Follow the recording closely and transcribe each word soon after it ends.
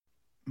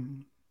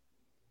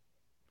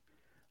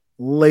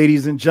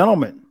Ladies and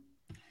gentlemen,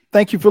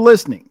 thank you for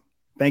listening.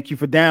 Thank you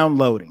for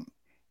downloading.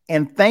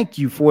 And thank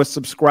you for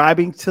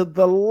subscribing to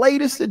the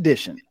latest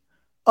edition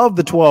of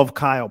the 12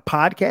 Kyle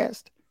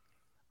podcast.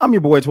 I'm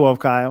your boy, 12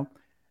 Kyle.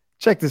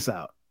 Check this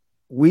out.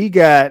 We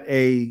got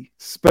a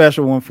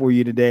special one for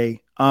you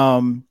today.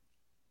 You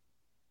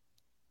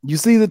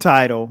see the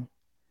title.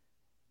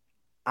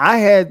 I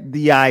had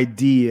the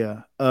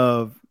idea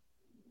of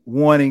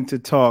wanting to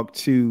talk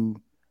to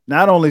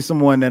not only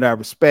someone that I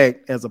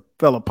respect as a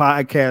fellow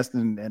podcaster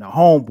and a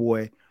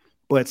homeboy,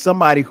 but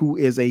somebody who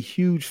is a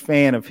huge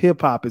fan of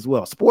hip hop as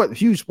well.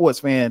 Huge sports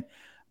fan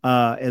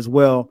as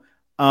well.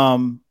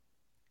 And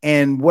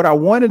what I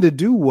wanted to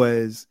do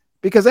was,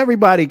 because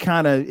everybody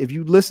kind of, if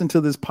you listen to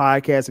this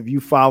podcast, if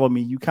you follow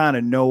me, you kind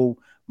of know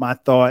my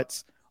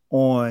thoughts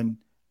on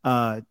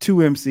two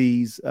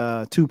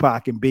MCs,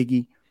 Tupac and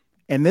Biggie.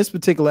 In this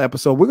particular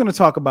episode, we're going to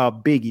talk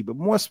about Biggie, but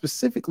more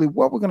specifically,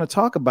 what we're going to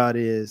talk about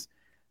is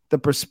the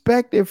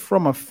perspective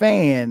from a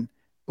fan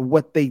of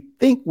what they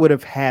think would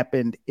have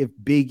happened if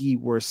Biggie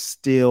were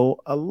still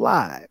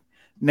alive.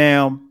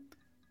 Now,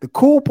 the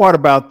cool part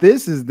about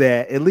this is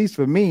that, at least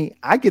for me,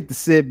 I get to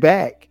sit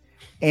back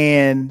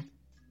and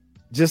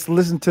just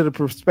listen to the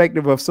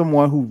perspective of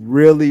someone who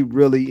really,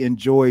 really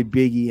enjoyed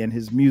Biggie and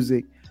his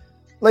music.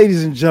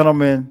 Ladies and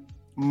gentlemen,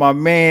 my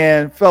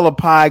man, fellow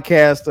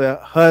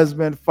podcaster,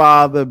 husband,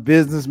 father,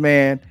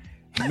 businessman,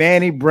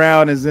 Manny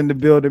Brown is in the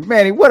building.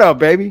 Manny, what up,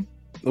 baby?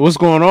 What's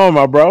going on,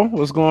 my bro?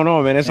 What's going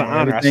on, man? It's an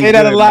honor. I say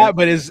that a lot, man.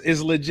 But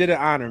it's legit an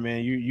honor,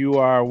 man. You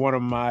are one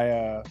of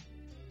my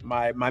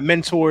my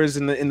mentors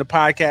in the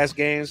podcast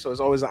game, so it's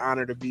always an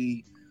honor to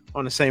be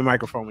on the same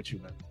microphone with you,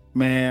 man.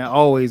 Man,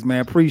 always,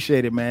 man.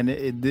 Appreciate it, man.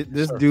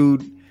 This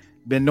dude,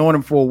 been knowing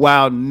him for a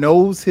while,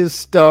 knows his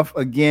stuff.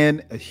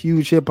 Again, a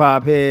huge hip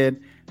hop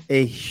head,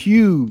 a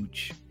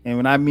huge, and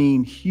when I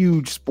mean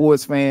huge,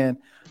 sports fan.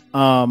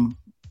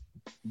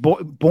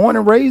 Born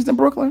and raised in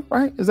Brooklyn,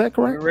 right? Is that correct?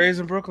 Born and raised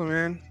in Brooklyn,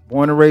 man.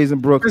 Born and raised in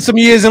Brooklyn. Some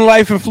years in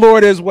life in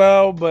Florida as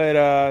well, but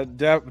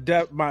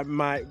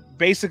my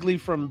basically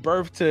from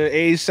birth to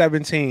age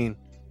 17,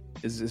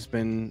 it's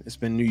been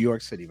New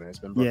York City, man. It's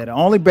been Brooklyn. Yeah. The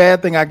only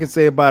bad thing I can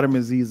say about him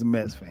is he's a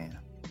Mets fan.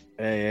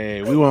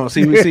 Hey, we won't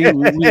see. We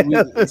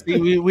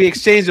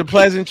exchange the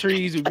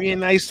pleasantries. We being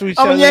nice to each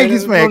other. I'm a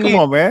Yankees fan. Come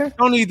on, man.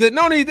 No need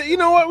that. You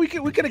know what? We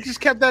could have just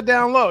kept that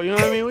down low. You know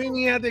what I mean? We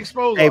didn't have to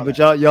expose. Hey, but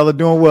y'all are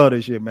doing well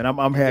this year, man.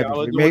 I'm happy.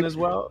 Y'all are doing as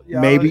well.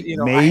 Maybe.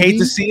 I hate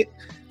to see it.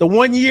 The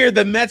 1 year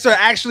the Mets are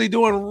actually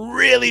doing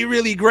really,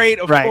 really great.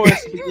 Of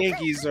course, the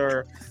Yankees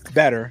are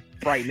better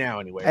right now.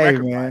 Anyway, hey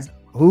man,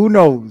 who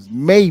knows?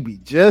 Maybe,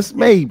 just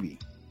maybe,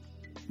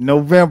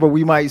 November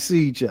we might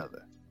see each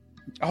other.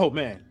 Oh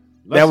man.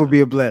 Listen, that would be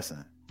a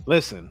blessing.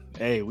 Listen,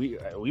 hey, we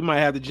might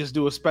have to just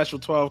do a special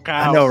 12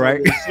 Kyle. I know, right?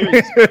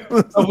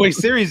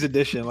 Series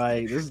edition.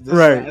 Like this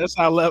right.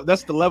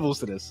 That's the levels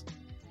to this.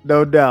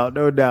 No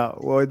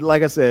doubt. Well,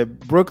 like I said,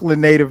 Brooklyn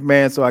native,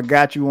 man. So I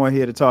got you on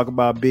here to talk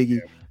about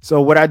Biggie. Yeah.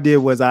 So what I did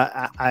was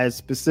I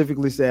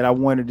specifically said I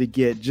wanted to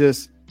get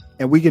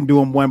and we can do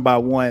them one by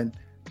one.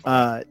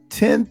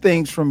 10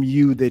 things from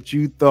you that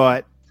you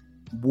thought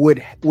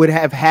would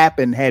have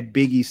happened had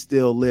Biggie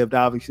still lived.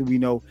 Obviously, we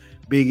know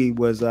Biggie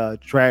was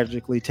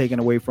tragically taken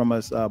away from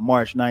us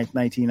March 9th,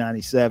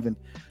 1997,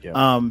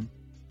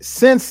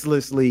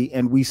 senselessly,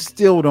 and we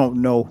still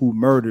don't know who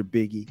murdered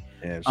Biggie.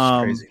 Yeah, it's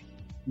crazy.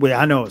 Well,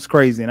 I know it's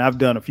crazy, and I've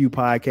done a few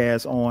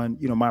podcasts on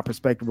my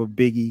perspective of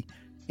Biggie,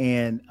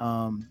 and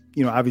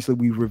obviously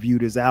we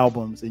reviewed his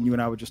albums, and you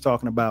and I were just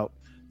talking about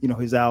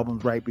his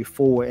albums right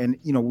before, and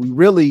we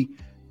really,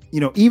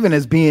 even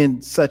as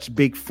being such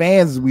big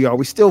fans as we are,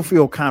 we still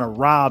feel kind of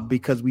robbed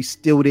because we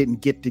still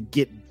didn't get to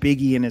get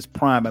Biggie in his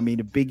prime. I mean,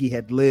 if Biggie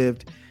had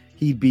lived,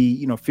 he'd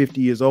be 50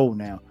 years old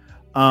now.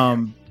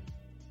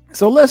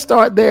 So let's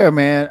start there,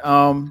 man.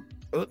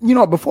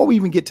 Before we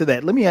even get to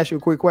that, let me ask you a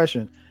quick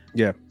question.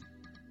 Yeah.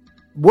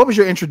 What was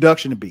your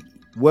introduction to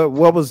Biggie?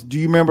 What was? Do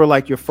you remember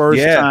like your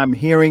first time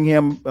hearing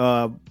him?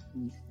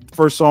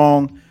 First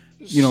song,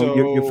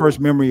 your first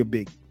memory of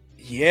Biggie.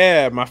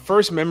 Yeah, my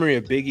first memory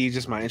of Biggie,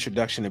 just my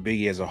introduction to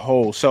Biggie as a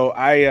whole. So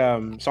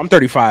I'm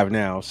 35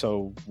 now.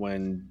 So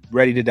when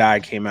Ready to Die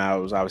came out,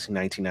 it was obviously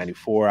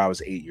 1994. I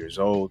was 8 years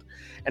old,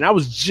 and I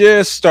was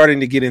just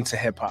starting to get into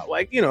hip hop.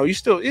 Like, you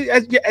still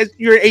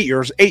you're 8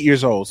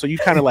 years old, so you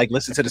kind of like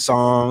listen to the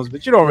songs,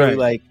 but you don't really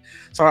like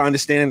start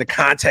understanding the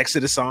context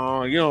of the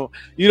song. You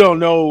don't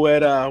know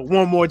what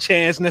One More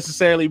Chance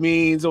necessarily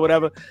means or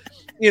whatever.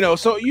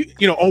 So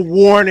a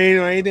warning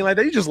or anything like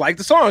that. You just like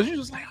the songs. You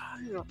just like.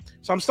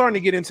 So I'm starting to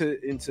get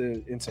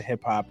into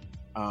hip hop,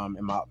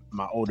 and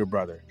my older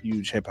brother,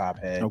 huge hip hop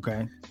head,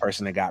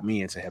 person that got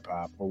me into hip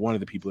hop, or one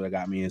of the people that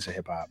got me into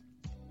hip hop.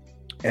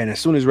 And as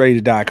soon as Ready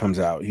to Die comes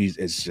out,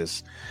 it's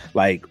just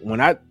like when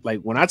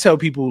I tell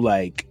people,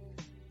 like,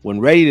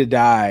 when Ready to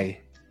Die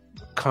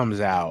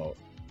comes out,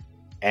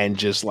 and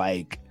just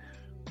like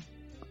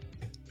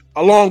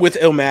along with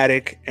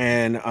Illmatic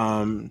and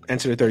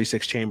Enter the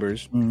 36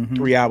 Chambers,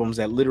 3 albums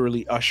that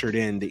literally ushered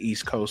in the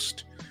East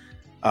Coast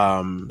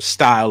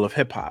style of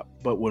hip hop.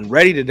 But when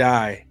Ready to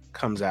Die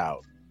comes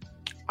out,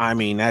 I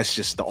mean, that's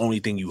just the only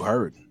thing you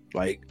heard.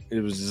 Like,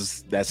 it was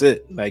just, that's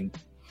it. Like,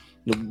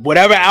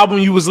 whatever album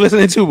you was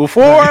listening to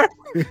before,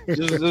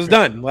 it was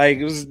done. Like,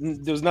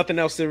 there was nothing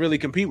else to really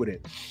compete with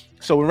it.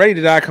 So when Ready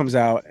to Die comes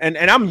out, and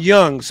I'm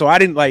young, so I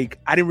didn't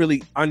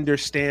really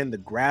understand the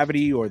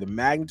gravity or the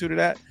magnitude of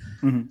that.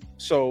 Mm-hmm.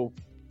 So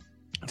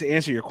to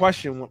answer your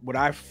question, when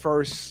I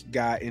first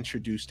got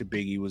introduced to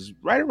Biggie was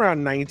right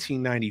around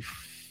 1990,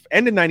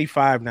 end of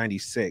 95,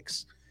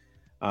 96.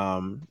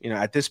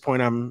 At this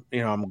point, I'm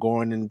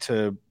going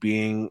into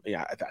being,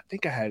 I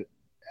think I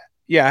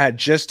had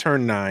just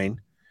turned 9.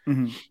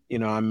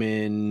 Mm-hmm. I'm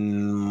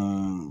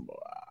in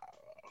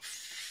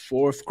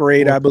 4th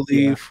grade, I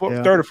believe,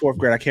 third or 4th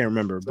grade. I can't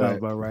remember, but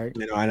about right.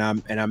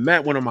 And I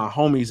met one of my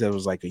homies that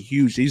was like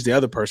he's the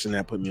other person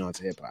that put me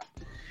onto hip hop,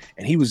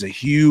 and he was a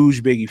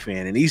huge Biggie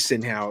fan, and he's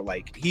sitting how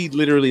like he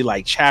literally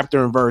like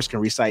chapter and verse can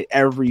recite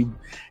every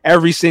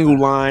single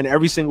line,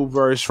 every single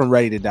verse from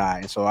Ready to Die.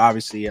 And so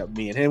obviously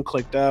me and him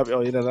clicked up,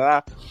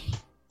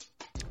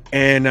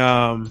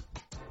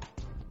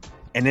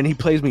 and then he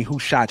plays me Who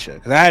Shot Ya,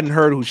 because I hadn't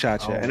heard Who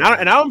Shot Ya, and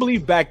I don't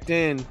believe back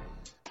then.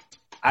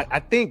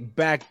 I think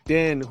back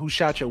then Who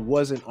Shot Ya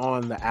wasn't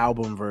on the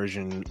album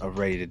version of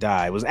Ready to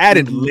Die. It was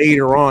added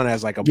later on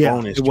as like a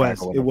bonus track.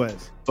 It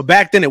was. But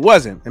back then it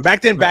wasn't. And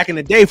back then, back in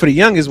the day, for the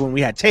youngest, when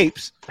we had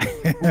tapes,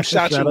 Who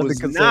Shot Ya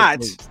was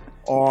not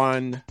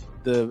on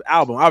the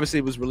album. Obviously,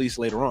 it was released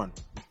later on.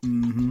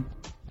 Mm-hmm.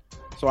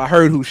 So I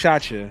heard Who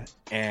Shot Ya,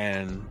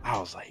 and I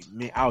was like,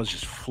 man, I was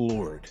just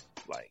floored.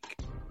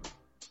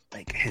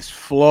 Like his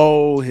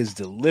flow, his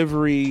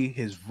delivery,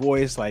 his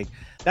voice, like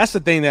that's the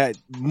thing that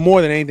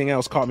more than anything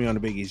else caught me on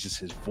the Biggie is just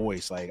his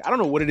voice. Like I don't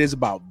know what it is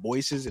about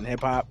voices in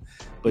hip hop,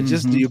 but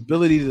just the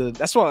ability to.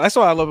 That's what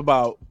I love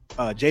about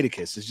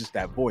Jadakiss. It's just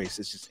that voice.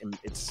 It's just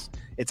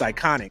it's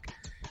iconic.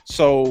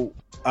 So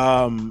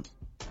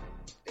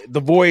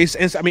the voice,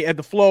 and I mean at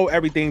the flow,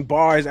 everything,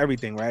 bars,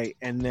 everything, right?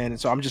 And then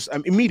so I'm just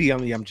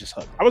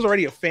hooked. I was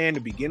already a fan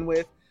to begin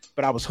with,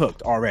 but I was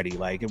hooked already.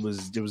 Like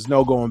there was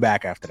no going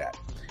back after that.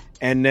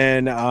 And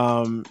then,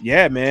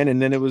 man.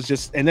 And then it was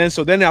just, and then,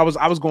 so then I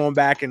was going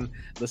back and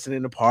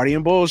listening to Party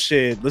and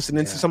Bullshit,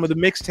 listening to some of the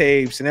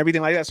mixtapes and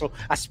everything like that. So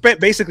I spent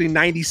basically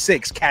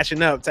 96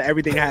 catching up to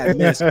everything I had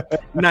missed,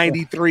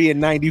 93 and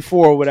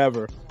 94 or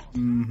whatever.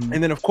 Mm-hmm.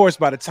 And then, of course,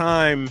 by the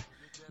time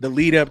the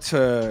lead up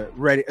to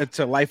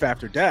Life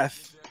After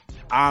Death,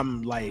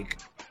 I'm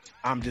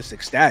just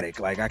ecstatic.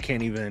 Like I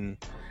can't even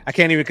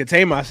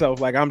contain myself.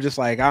 Like I'm just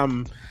like,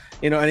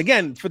 and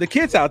again, for the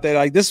kids out there,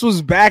 like this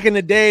was back in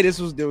the day.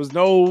 There was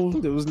no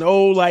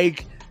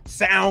like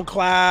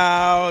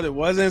SoundCloud. It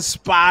wasn't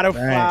Spotify.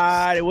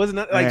 Thanks. It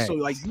wasn't like, so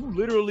like you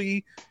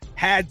literally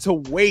had to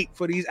wait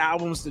for these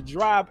albums to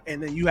drop,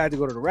 and then you had to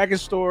go to the record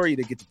store,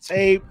 either get the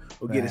tape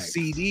or get a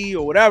CD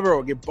or whatever,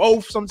 or get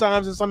both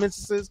sometimes in some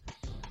instances.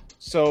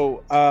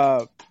 So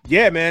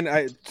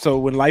man. So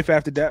when Life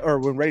After Death, or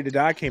when Ready to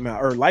Die came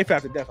out, or Life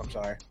After Death,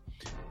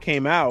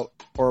 came out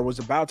or was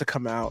about to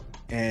come out,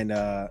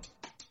 and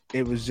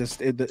it was just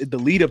the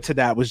lead up to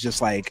that was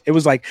just like it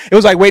was like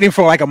waiting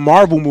for like a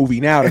Marvel movie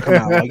now to come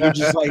out. Like you're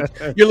just like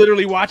you're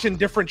literally watching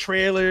different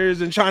trailers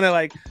and trying to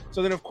like.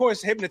 So then of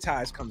course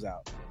Hypnotize comes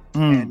out,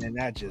 and then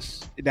that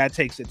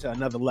takes it to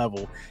another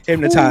level.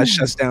 Hypnotize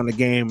shuts down the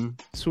game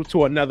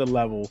to another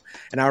level.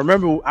 And I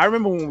remember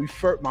when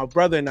my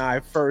brother and I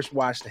first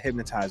watched the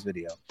Hypnotize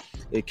video.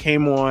 It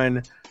came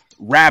on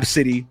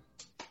Rhapsody.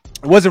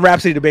 It wasn't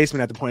Rhapsody the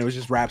Basement at the point. It was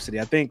just Rhapsody.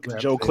 I think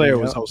Joe Claire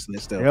was hosting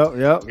it still.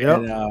 Yep.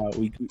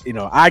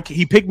 And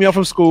he picked me up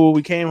from school.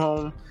 We came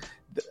home.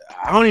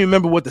 I don't even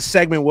remember what the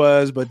segment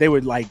was, but they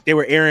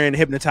were airing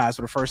Hypnotized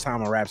for the first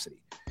time on Rhapsody.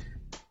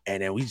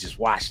 And then we just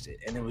watched it,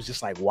 and it was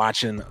just like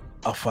watching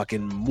a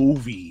fucking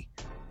movie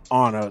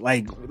on a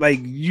like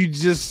you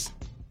just.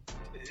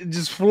 It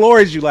just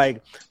floors you,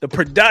 like the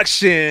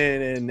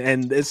production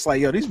and it's like,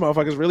 yo, these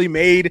motherfuckers really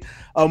made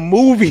a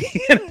movie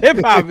and a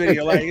hip hop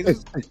video. Like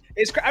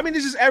it's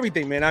just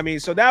everything, man. I mean,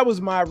 so that was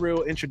my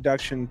real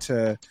introduction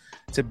to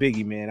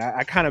Biggie, man.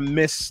 I kind of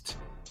missed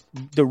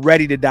the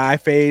Ready to Die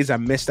phase. I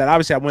missed that.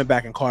 Obviously, I went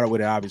back and caught up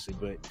with it, obviously,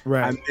 but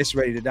I missed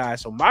Ready to Die.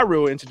 So my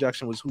real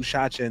introduction was Who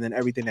Shot Ya, and then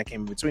everything that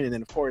came in between, and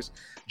then of course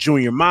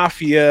Junior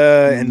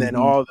Mafia, and then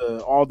all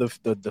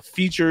the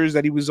features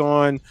that he was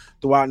on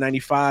throughout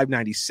 95,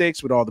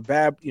 96 with all the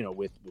bad,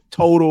 with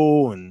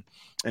Total and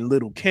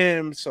Little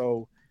Kim.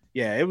 So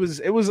yeah, it was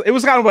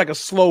kind of like a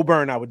slow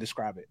burn, I would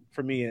describe it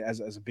for me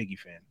as a Biggie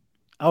fan.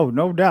 Oh,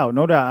 no doubt.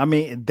 I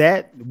mean,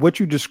 what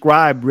you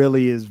described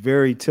really is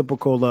very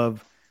typical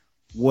of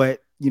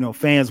what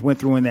fans went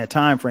through in that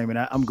time frame, and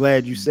I'm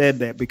glad you said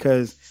that,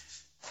 because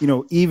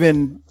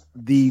even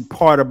the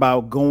part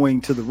about going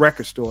to the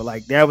record store,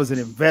 like that was an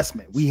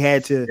investment. We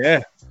had to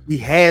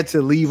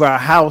leave our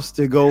house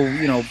to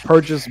go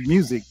purchase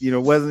music.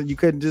 You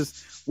couldn't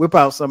just whip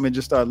out something and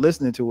just start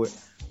listening to it.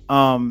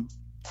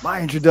 My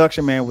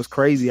introduction, man, was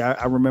crazy.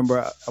 I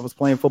remember I was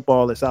playing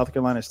football at South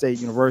Carolina State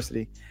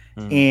University,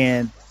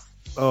 and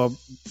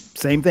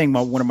same thing.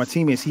 One of my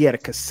teammates, he had a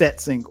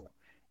cassette single,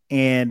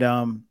 and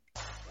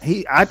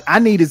I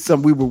needed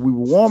some. We were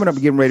warming up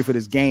and getting ready for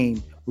this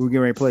game. We were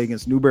getting ready to play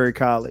against Newberry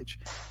College,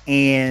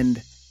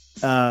 and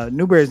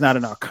Newberry's not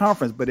in our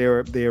conference, but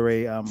they're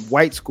a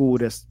white school.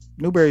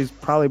 Newberry's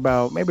probably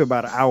about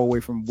an hour away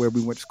from where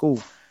we went to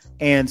school.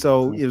 And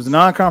so it was a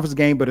non-conference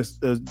game, but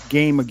a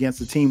game against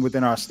a team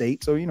within our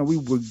state. So, we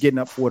were getting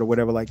up for it or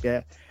whatever like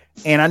that.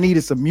 And I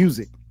needed some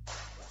music.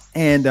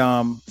 And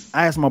I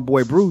asked my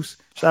boy Bruce,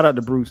 shout out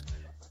to Bruce.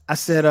 I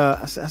said,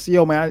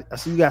 yo, man, I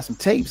said, you got some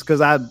tapes? Because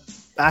I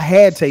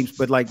had tapes,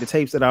 but like the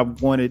tapes that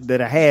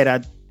I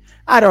had,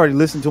 I'd already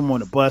listened to them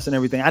on the bus and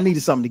everything. I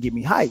needed something to get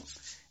me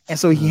hyped. And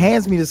so he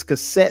hands me this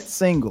cassette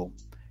single,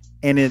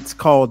 and it's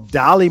called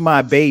Dolly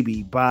My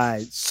Baby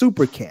by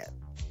Supercat.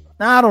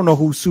 Now, I don't know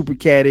who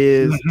Supercat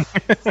is.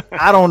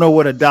 I don't know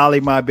what a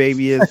Dolly My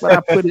Baby is, but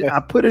I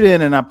put it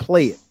in and I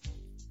play it.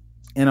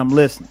 And I'm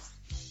listening.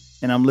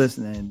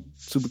 And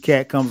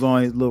Supercat comes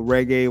on his little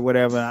reggae or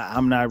whatever.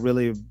 I'm not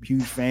really a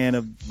huge fan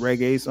of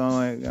reggae, so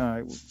I'm like, all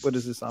right, what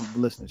is this I'm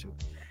listening to?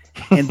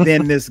 And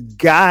then this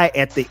guy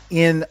at the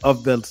end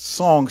of the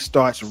song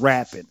starts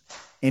rapping.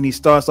 And he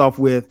starts off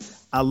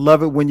with, I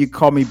love it when you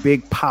call me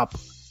Big Papa.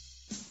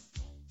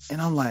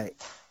 And I'm like,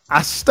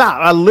 I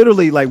stopped. I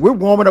literally, like, we're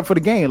warming up for the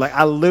game. Like,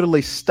 I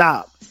literally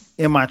stopped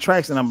in my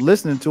tracks and I'm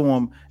listening to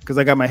him because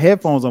I got my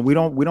headphones on. We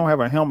don't have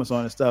our helmets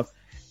on and stuff.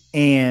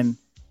 And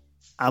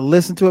I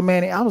listened to it,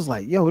 man. And I was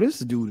like, yo, this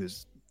dude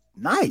is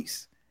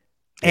nice.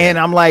 And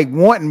I'm like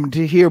wanting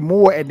to hear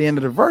more at the end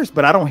of the verse,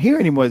 but I don't hear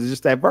anymore. It's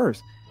just that verse.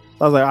 So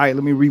I was like, all right,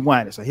 let me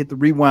rewind it. So I hit the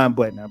rewind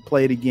button. I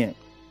played it again.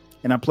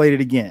 And I played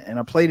it again. And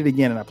I played it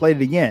again. And I played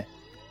it again.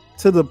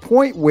 To the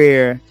point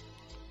where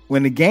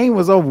when the game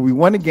was over, we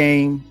won the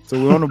game.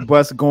 So we're on the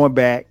bus going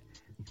back.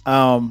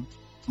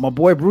 My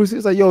boy Bruce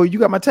is like, yo, you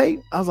got my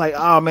tape? I was like,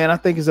 oh man, I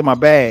think it's in my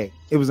bag.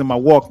 It was in my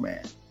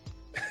Walkman.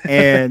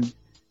 And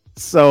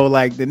so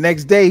like the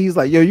next day he's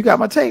like, yo, you got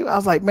my tape? I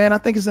was like, man, I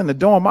think it's in the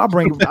dorm. I'll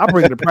bring it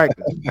to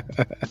practice.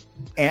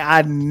 And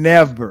I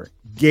never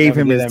gave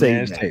him his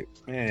tape.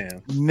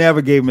 Man.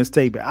 Never gave him his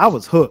tape. I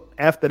was hooked.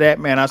 After that,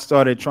 man, I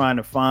started trying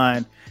to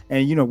find.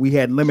 And we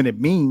had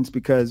limited means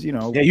because you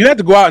had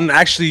to go out and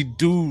actually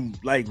do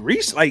like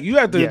research. Like you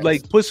have to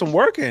like put some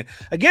work in.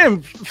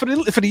 Again, for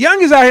the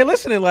youngest out here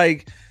listening,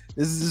 like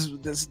this is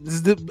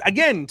the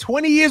again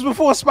 20 years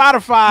before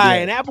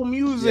Spotify and Apple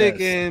Music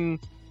and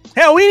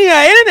hell, we didn't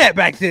have internet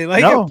back then.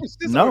 Like nothing.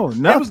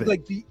 That was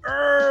like the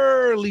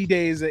early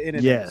days of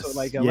internet. Yes, so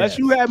like unless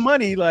you had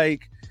money,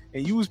 like.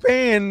 And you was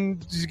paying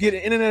to get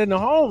the internet in the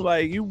home,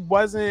 like you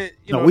wasn't.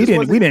 We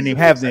didn't even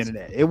have the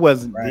internet. It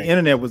wasn't the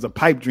internet was a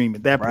pipe dream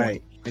at that point.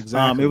 Right.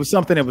 Exactly. It was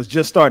something that was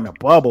just starting to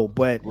bubble,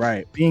 but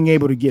being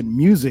able to get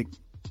music.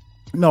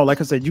 No,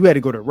 like I said, you had to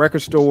go to a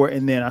record store,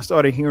 and then I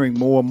started hearing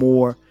more and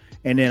more,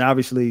 and then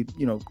obviously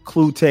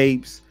Clue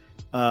tapes,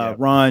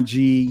 Ron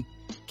G,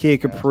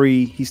 Kid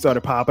Capri. He started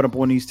popping up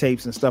on these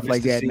tapes and stuff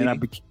like that, and then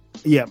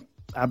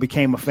I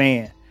became a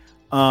fan.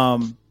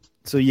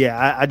 So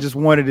I just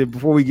wanted to,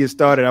 before we get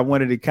started, I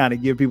wanted to kind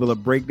of give people a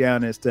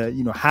breakdown as to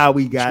how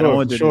we got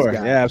onto this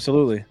guy. Yeah,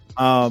 absolutely.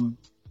 So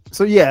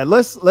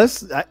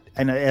let's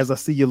and as I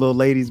see your little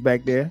ladies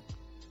back there,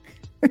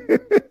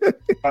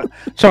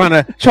 trying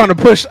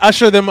to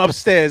usher them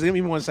upstairs. Give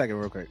me 1 second,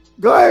 real quick.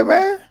 Go ahead,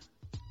 man.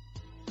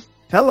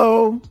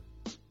 Hello.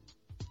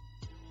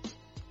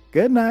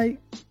 Good night,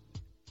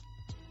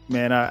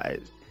 man.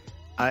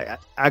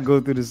 I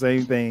go through the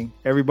same thing.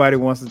 Everybody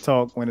wants to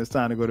talk when it's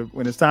time to go to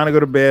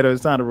bed or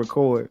it's time to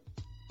record.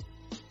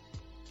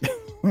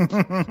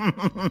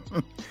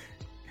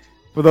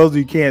 For those of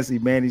you who can't see,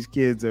 Manny's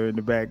kids are in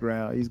the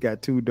background. He's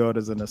got 2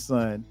 daughters and a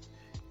son,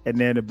 and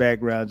they're in the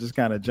background just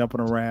kind of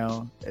jumping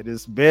around.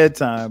 It's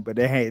bedtime, but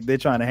they're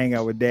trying to hang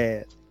out with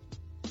Dad.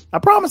 I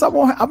promise I'm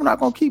not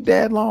gonna keep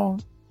Dad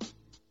long.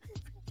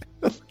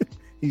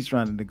 He's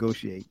trying to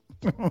negotiate.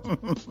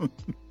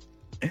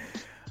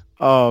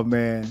 Oh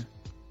man.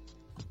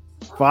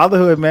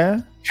 Fatherhood,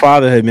 man.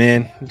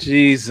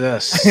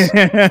 Jesus.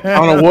 I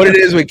don't know what it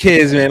is with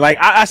kids, man. Like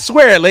I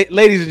swear,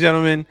 ladies and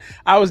gentlemen,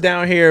 I was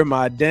down here in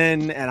my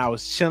den and I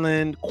was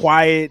chilling,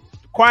 quiet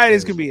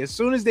as could be. As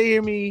soon as they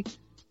hear me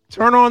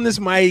turn on this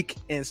mic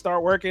and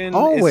start working,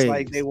 it's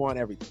like they want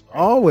everything. Right?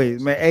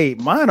 Always, man. Hey,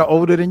 mine are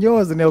older than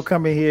yours, and they'll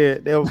come in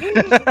here.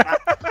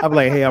 I'm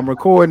like, hey, I'm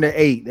recording at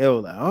 8.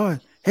 They'll like, oh.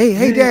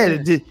 Hey,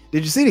 Dad, did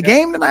you see the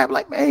game tonight? I'm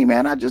like, hey,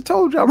 man, I just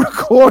told you I'm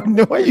recording.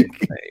 The way you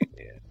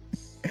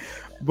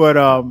But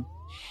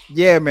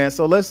yeah, man.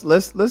 So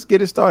let's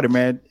get it started,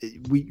 man.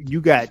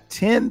 You got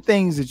 10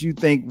 things that you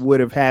think would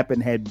have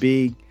happened had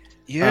Big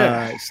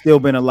still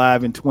been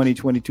alive in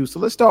 2022. So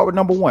let's start with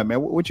number 1, man.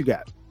 What you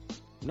got?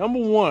 Number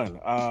 1,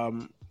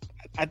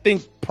 I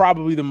think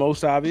probably the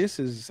most obvious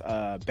is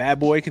Bad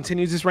Boy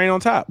continues his reign on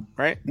top,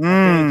 right?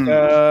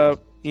 I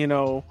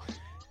think,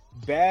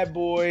 Bad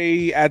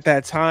Boy at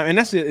that time, and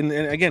that's it. And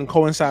again,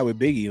 coincide with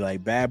Biggie.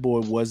 Like Bad Boy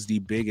was the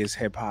biggest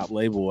hip hop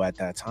label at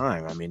that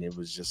time. I mean, it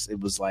was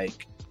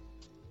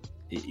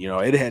you know,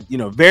 it had, you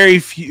know, very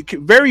few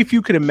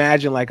could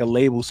imagine like a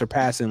label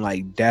surpassing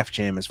like Def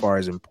Jam as far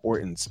as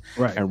importance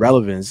and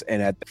relevance.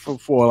 And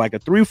for like a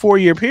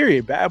 3-4 year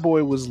period, Bad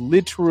Boy was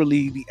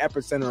literally the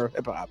epicenter of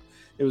hip hop.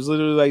 It was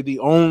literally like the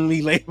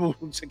only label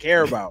to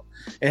care about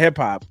in hip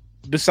hop,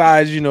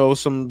 besides, you know,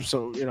 some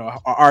you know,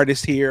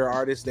 artists here,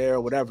 artists there,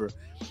 or whatever.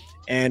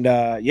 And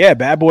yeah,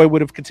 Bad Boy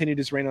would have continued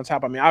his reign on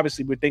top. I mean,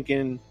 obviously, we're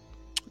thinking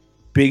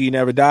Biggie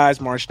never dies,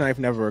 March 9th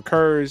never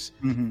occurs,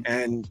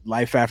 and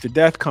Life After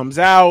Death comes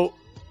out,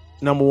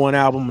 #1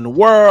 album in the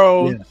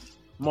world,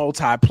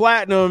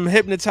 multi-platinum,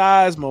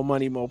 Hypnotized, More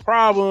Money, More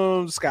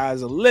Problems,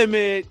 Sky's the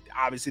Limit.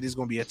 Obviously, there's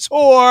going to be a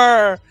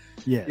tour.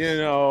 Yes. You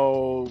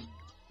know,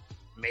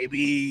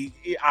 maybe,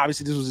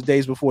 obviously, this was the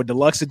days before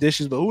deluxe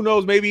editions, but who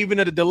knows? Maybe even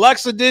a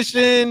deluxe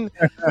edition.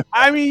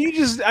 I mean,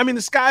 the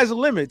sky's the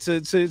limit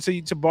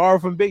to borrow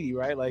from Biggie,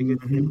 right? Like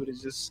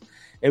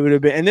it would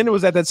have been, and then it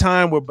was at the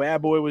time where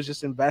Bad Boy was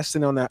just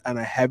investing on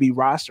a heavy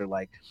roster.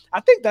 Like, I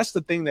think that's the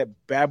thing that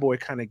Bad Boy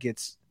kind of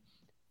gets.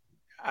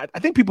 I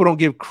think people don't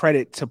give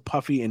credit to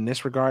Puffy in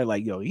this regard.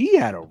 Like, yo, he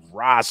had a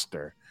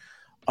roster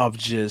of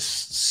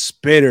just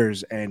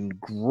spitters and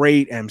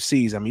great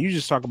MCs. I mean, you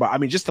just talk about, I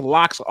mean, just the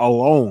Locks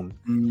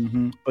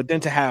alone, but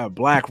then to have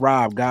Black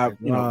Rob, God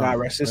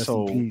rest his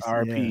soul,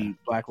 R.I.P.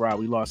 Black Rob.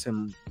 We lost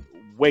him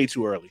way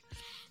too early,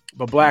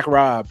 but Black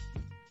Rob,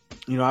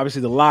 you know,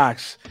 obviously the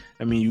Locks.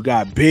 I mean, you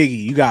got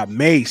Biggie, you got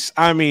Mace.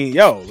 I mean,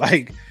 yo,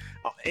 like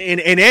in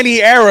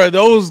any era,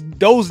 those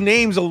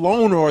names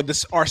alone are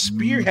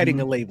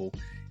spearheading a label,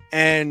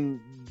 and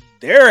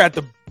they're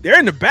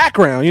in the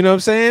background. You know what I'm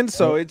saying?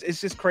 So it's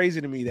just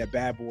crazy to me that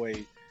Bad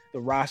Boy, the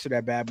roster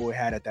that Bad Boy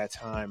had at that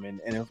time, and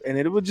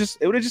it would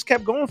have just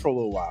kept going for a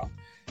little while.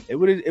 It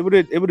would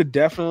have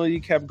definitely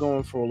kept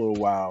going for a little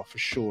while for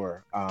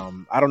sure.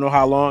 I don't know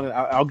how long.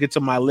 I'll get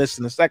to my list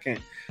in a second.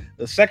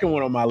 The second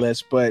one on my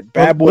list, but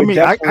Bad Boy.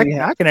 I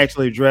can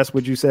actually address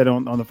what you said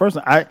on the first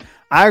one.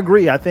 I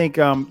agree. I think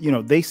you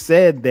know, they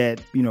said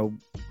that you know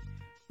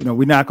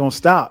we're not gonna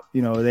stop.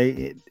 You know,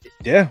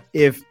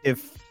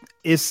 if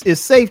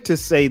it's safe to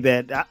say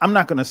that I'm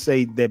not gonna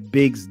say that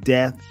Big's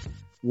death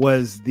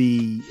was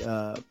the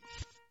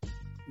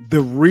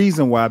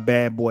reason why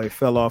Bad Boy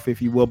fell off,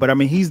 if you will. But I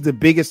mean, he's the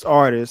biggest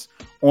artist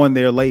on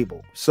their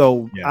label.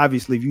 So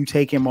obviously, if you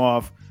take him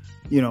off,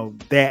 you know,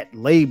 that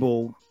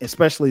label,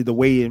 especially the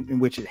way in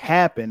which it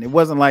happened, it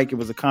wasn't like it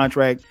was a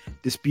contract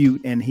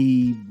dispute and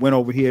he went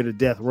over here to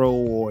Death Row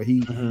or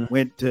he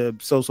went to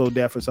So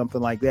Def or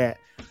something like that.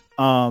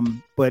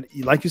 But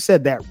like you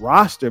said, that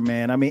roster,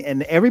 man, I mean,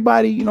 and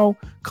everybody, you know,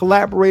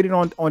 collaborated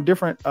on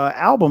different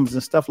albums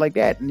and stuff like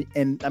that.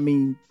 And I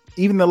mean,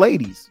 even the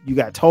ladies, you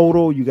got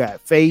Total, you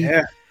got Faith.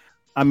 Yeah.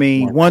 I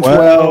mean,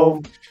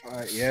 112.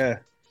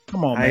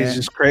 Come on, man. It's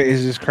just crazy.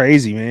 It's just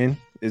crazy, man.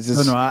 It's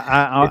just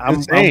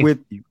I'm with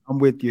you. I'm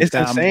with you. It's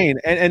insane.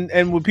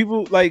 And when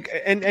people like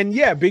and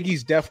yeah,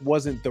 Biggie's death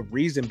wasn't the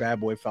reason Bad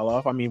Boy fell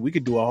off. I mean, we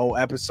could do a whole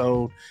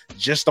episode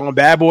just on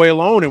Bad Boy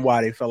alone and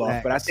why they fell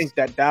off. But I think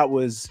that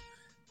was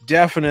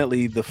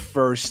definitely the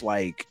first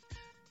like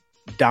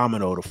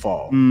domino to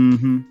fall.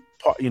 You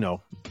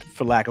know,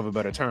 for lack of a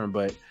better term,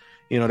 but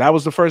you know, that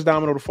was the first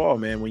domino to fall,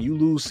 man. When you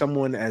lose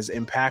someone as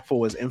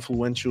impactful, as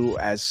influential,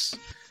 as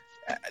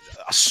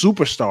a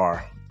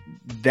superstar,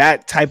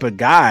 that type of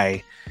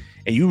guy,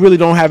 and you really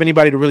don't have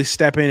anybody to really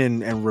step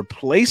in and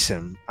replace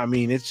him. I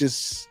mean, it's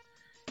just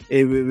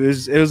it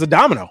was a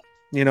domino,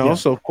 you know.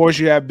 So of course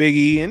you have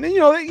Biggie, and then you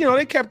know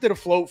they kept it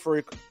afloat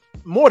for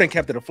more than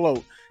kept it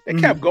afloat. They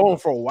kept going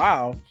for a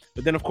while,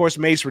 but then of course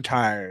Mace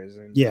retires,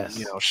 and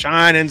you know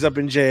Shine ends up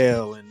in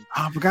jail, and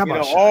I forgot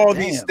about Shine. All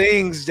these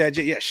things that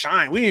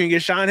Shine. We didn't even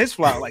get Shine his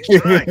flower like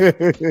Shine,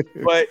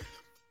 but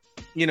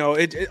you know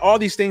all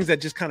these things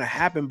that just kind of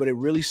happened, but it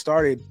really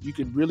started. You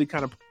could really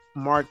kind of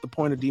mark the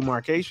point of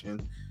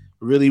demarcation,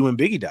 really, when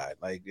Biggie died.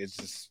 Like it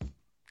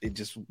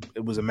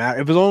was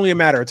only a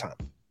matter of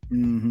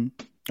time.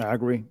 I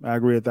agree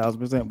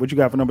 1,000%. What you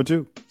got for number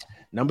two?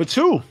 Number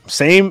two,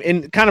 same,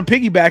 and kind of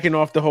piggybacking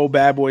off the whole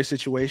Bad Boy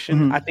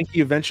situation. I think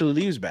he eventually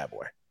leaves Bad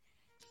Boy.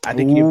 I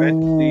think he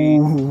eventually.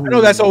 I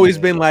know that's always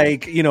been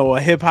like, you know, a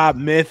hip hop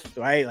myth,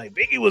 right? Like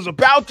Biggie was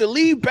about to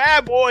leave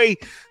Bad Boy.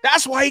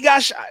 That's why he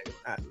got shot.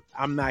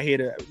 I'm not here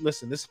to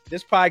listen. This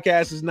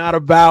podcast is not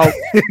about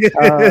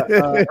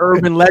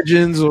urban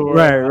legends or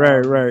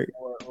right.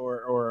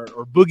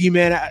 Or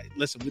boogeyman.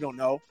 Listen, we don't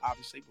know,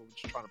 obviously, but we're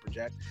just trying to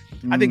project.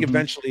 I think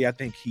eventually,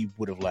 he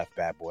would have left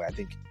Bad Boy. I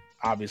think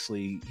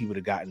obviously he would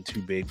have gotten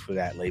too big for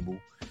that label.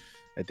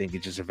 I think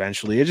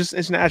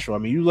it's natural. I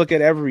mean, you look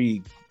at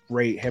every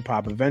great hip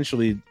hop.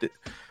 Eventually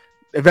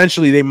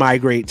they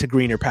migrate to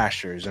greener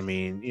pastures. I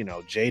mean, you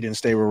know, Jay didn't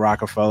stay with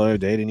Rockefeller.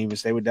 They didn't even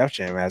stay with Def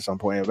Jam at some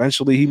point.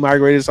 Eventually he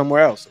migrated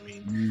somewhere else. I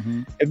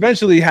mean,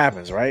 eventually it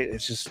happens, right?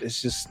 It's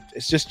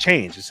just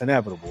change. It's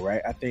inevitable,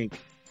 right? I think,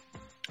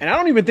 and I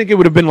don't even think it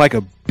would have been like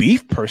a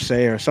beef per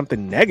se or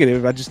something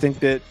negative. I just think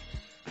that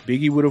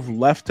Biggie would have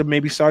left to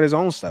maybe start his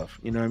own stuff.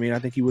 You know what I mean? I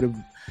think he would have,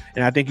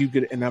 and I think you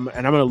could, and I'm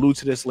going to allude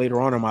to this later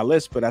on my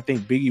list, but I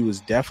think Biggie was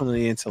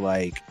definitely into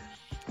like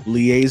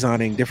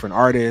liaisoning different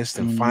artists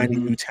and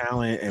finding new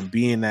talent and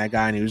being that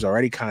guy, and he was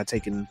already kind of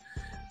taking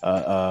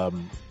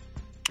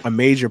a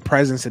major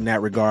presence in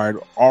that regard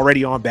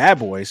already on Bad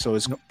Boy. So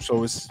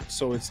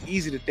it's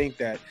easy to think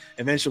that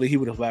eventually he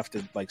would have left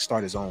to like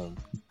start his own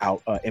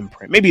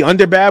imprint, maybe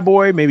under Bad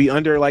Boy, maybe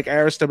under like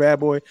Arista Bad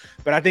Boy,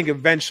 but I think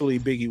eventually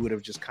Biggie would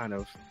have just kind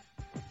of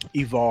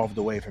evolved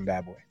away from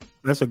Bad Boy.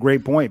 That's a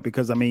great point,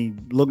 because I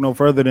mean, look no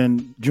further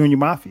than Junior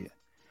Mafia.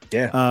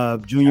 Yeah,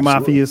 Junior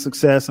Mafia's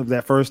success of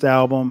that first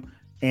album,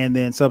 and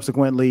then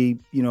subsequently,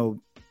 you know,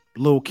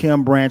 Lil'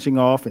 Kim branching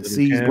off and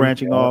C's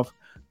branching off.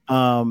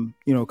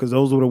 You know, because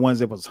those were the ones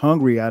that was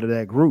hungry out of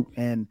that group.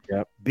 And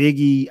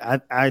Biggie,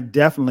 I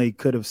definitely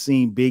could have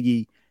seen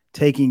Biggie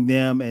taking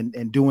them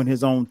and doing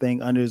his own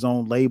thing under his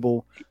own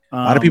label. A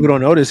lot of people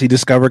don't notice he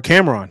discovered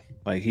Cameron.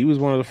 Like, he was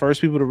one of the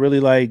first people to really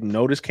like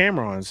notice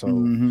Cameron. So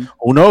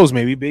who knows?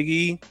 Maybe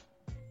Biggie.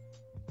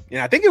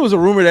 Yeah, I think it was a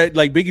rumor that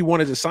like Biggie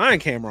wanted to sign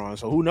Cameron.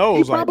 So who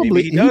knows? He probably,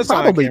 like, maybe he does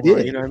sign Cameron,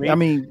 did. You know what I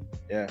mean,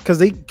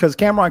 because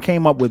Cameron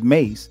came up with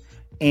Mace.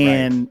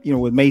 And you know,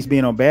 with Mace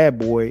being on Bad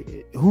Boy,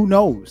 who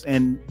knows?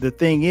 And the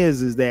thing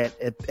is that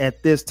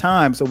at this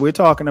time, so we're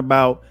talking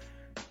about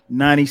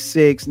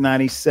 96,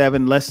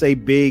 97, let's say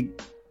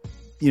Big,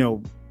 you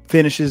know,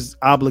 finishes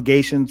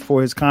obligations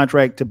for his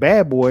contract to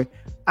Bad Boy.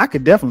 I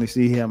could definitely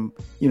see him,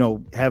 you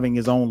know, having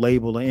his own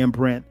label or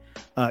imprint,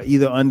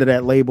 either under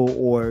that label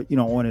or, you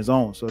know, on his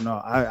own. So no,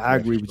 I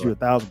agree with you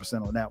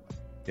 1,000% on that one.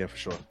 Yeah, for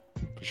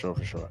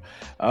sure.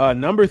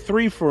 Number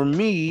 3 for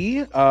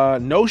me,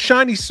 no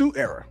shiny suit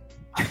era.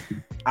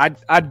 I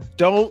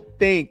don't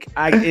think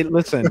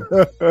listen.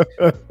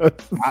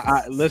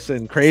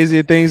 Listen,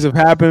 crazier things have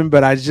happened,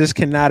 but I just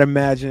cannot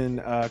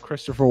imagine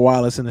Christopher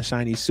Wallace in a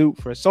shiny suit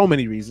for so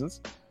many reasons.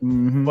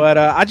 But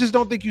I just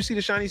don't think you see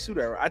the shiny suit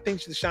era. I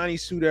think the shiny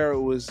suit era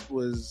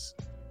was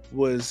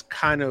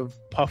kind of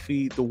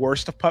Puffy, the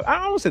worst of Puffy. I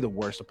don't want to say the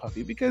worst of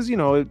Puffy, because you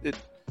know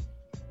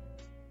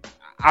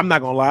I'm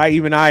not gonna lie,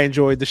 even I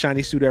enjoyed the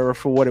shiny suit era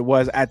for what it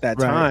was at that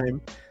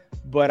time.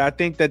 But I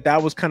think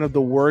that was kind of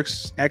the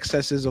worst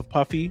excesses of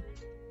Puffy.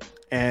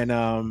 And,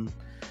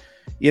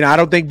 you know, I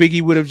don't think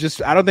Biggie would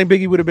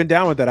have been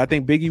down with that. I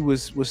think Biggie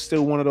was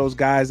still one of those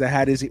guys that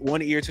had his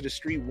one ear to the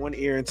street, one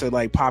ear into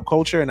like pop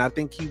culture. And I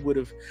think he would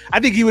have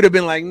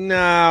been like,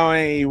 no,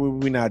 hey,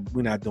 we're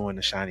not doing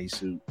the shiny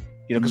suit.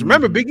 You know, because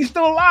remember, Biggie's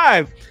still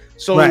alive.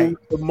 So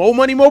the More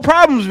Money, More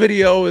Problems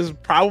video is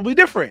probably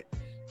different.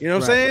 You know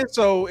what I'm saying?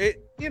 So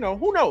you know,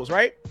 who knows,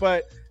 right?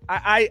 But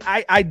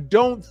I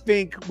don't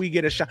think we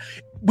get a shot.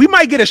 We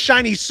might get a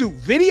shiny suit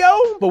video,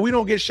 but we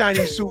don't get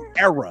shiny suit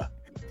era.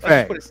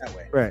 Let's put it that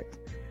way. Right.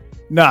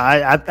 No,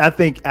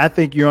 I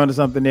think you're onto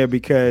something there,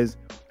 because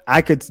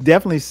I could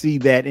definitely see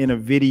that in a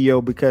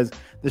video, because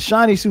the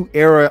shiny suit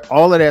era,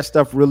 all of that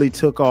stuff really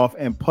took off,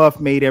 and Puff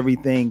made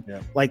everything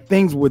like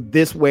things were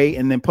this way,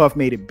 and then Puff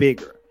made it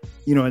bigger.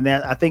 You know, and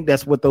that I think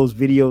that's what those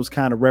videos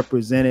kind of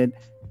represented,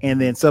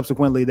 and then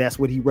subsequently that's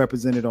what he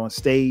represented on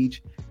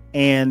stage.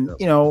 And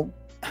you know,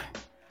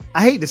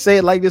 I hate to say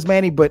it like this,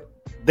 Manny, but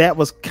that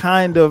was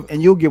kind of,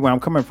 and you'll get where I'm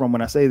coming from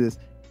when I say this,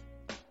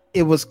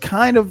 it was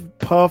kind of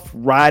Puff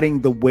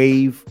riding the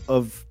wave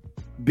of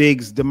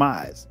Big's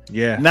demise.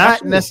 Yeah.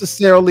 Not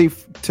necessarily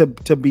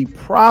to be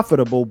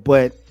profitable,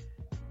 but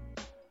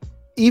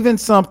even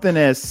something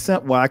as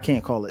simple, well, I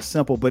can't call it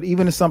simple, but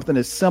even something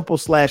as simple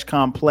 /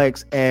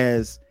 complex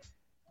as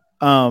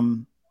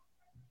the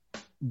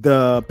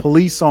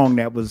Police song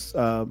that was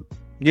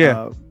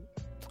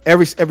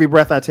Every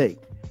Breath I Take.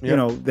 You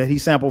know, that he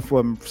sampled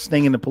from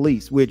Sting and the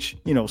Police, which,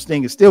 you know,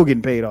 Sting is still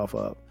getting paid off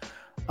of.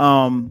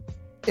 You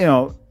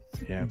know,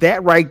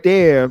 that right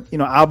there, you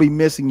know, I'll Be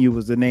Missing You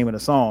was the name of the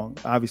song,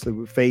 obviously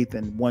with Faith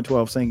and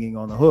 112 singing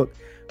on the hook.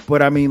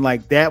 But I mean,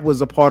 like, that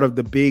was a part of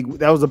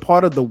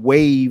the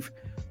wave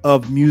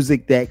of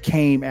music that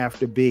came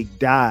after Big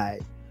died.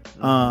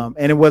 And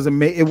it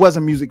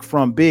wasn't music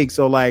from Big.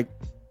 So like,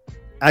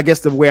 I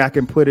guess the way I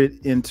can put it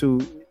into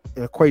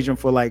equation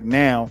for like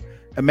now,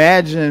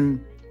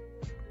 imagine,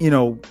 you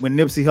know, when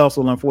Nipsey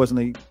Hussle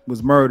unfortunately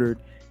was murdered,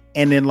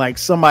 and then like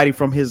somebody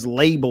from his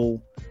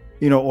label,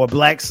 you know, or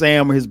Black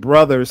Sam or his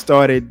brother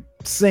started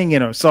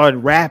singing or started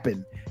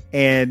rapping,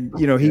 and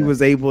you know, he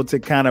was able to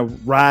kind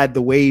of ride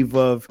the wave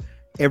of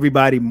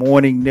everybody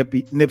mourning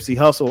Nipsey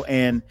Hussle,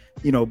 and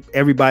you know,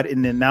 everybody,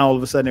 and then now all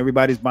of a sudden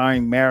everybody's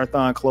buying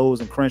Marathon clothes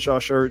and Crenshaw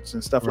shirts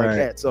and stuff like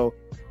that. So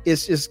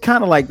it's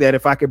kind of like that,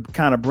 if I could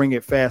kind of bring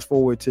it fast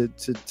forward to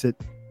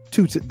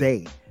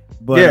today.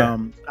 But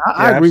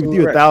I agree with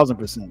you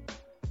 1,000%.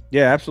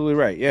 Yeah, absolutely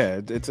right.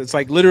 Yeah, it's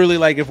like literally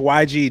like if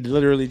YG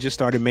literally just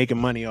started making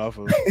money off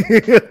of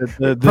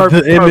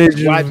the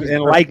image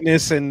and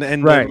likeness and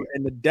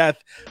the death,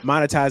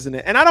 monetizing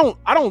it. And I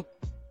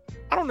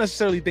don't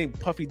necessarily think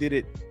Puffy did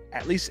it,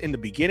 at least in the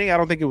beginning.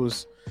 I think he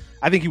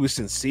was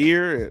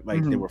sincere.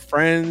 Like they were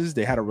friends,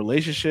 they had a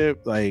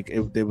relationship, like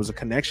there was a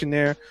connection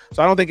there.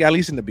 So I don't think, at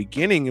least in the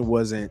beginning,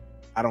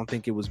 I don't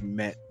think it was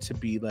meant to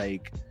be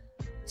like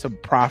to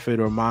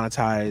profit or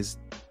monetize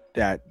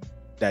that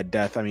that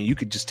death, I mean, you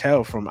could just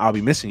tell from "I'll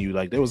Be Missing You,"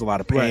 like there was a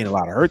lot of pain, a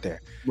lot of hurt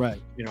there. Right.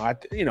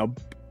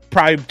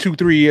 Probably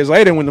 2-3 years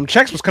later when them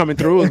checks was coming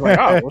through, it was like,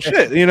 oh well,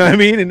 shit, you know what I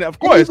mean? And of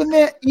course,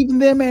 even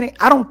then, Manny,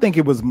 I don't think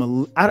it was.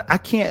 I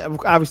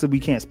can't. Obviously, we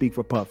can't speak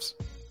for Puff's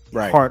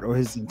heart or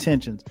his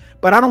intentions,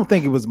 but I don't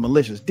think it was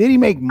malicious. Did he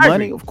make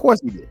money? Of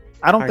course he did.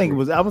 I don't think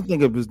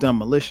it was done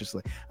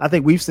maliciously. I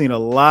think we've seen a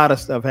lot of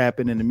stuff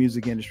happen in the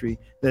music industry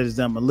that is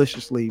done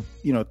maliciously,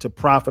 to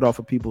profit off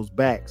of people's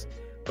backs.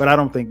 But I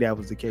don't think that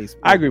was the case.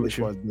 I agree with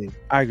you.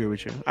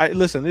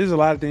 Listen, there's a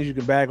lot of things you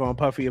can bag on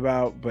Puffy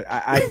about, but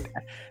I've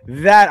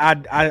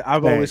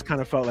always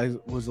kind of felt like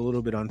it was a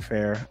little bit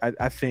unfair. I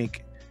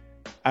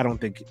don't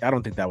think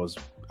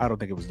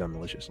it was done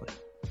maliciously.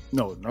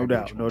 No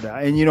doubt.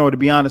 And to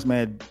be honest,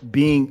 man,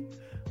 being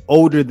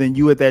older than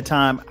you at that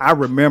time, I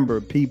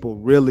remember people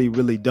really,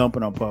 really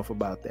dumping on Puff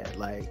about that.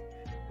 Like,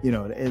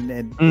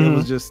 and it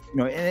was just,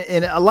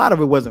 and a lot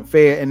of it wasn't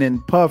fair. And then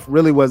Puff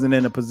really wasn't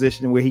in a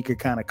position where he could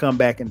kind of come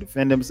back and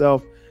defend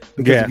himself,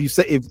 because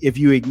if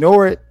you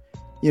ignore it,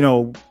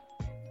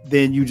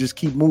 then you just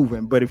keep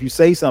moving. But if you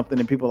say something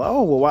and people are like,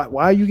 oh, well,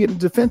 why are you getting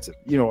defensive?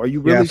 Are you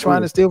really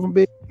trying to steal from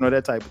Big?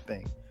 That type of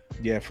thing.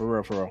 Yeah,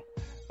 for real.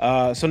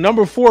 So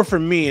number 4 for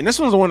me, and this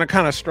one's the one I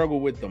kind of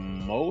struggle with the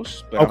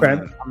most, but okay,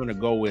 I'm gonna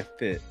go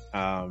with it.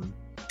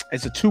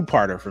 It's a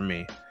 2-parter for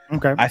me.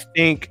 Okay. I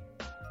think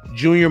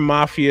Junior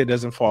Mafia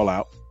doesn't fall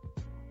out.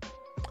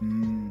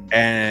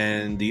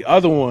 And the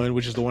other one,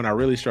 which is the one I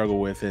really struggle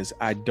with, is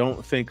I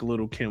don't think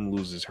Little Kim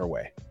loses her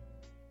way.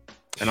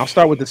 And I'll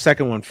start with the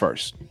second one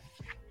first,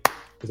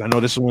 because I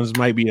know this one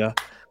might be a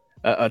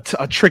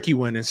tricky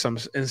one in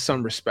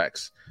some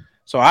respects.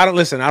 So I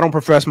don't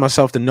profess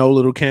myself to know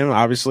Little Kim.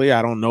 Obviously,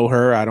 I don't know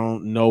her. I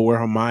don't know where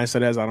her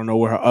mindset is. I don't know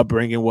where her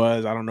upbringing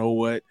was. I don't know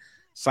what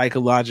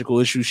psychological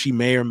issues she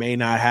may or may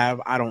not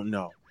have. I don't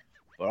know.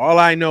 But all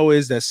I know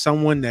is that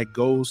someone that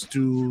goes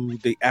through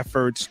the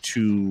efforts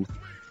to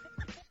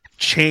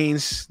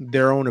change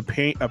their own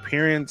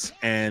appearance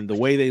and the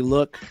way they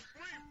look,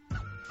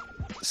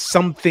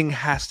 something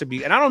has to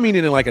be. And I don't mean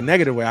it in like a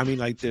negative way. I mean,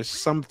 like, there's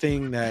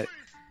something that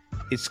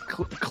it's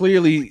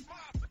clearly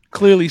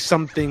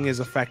something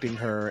is affecting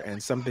her,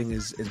 and something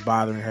is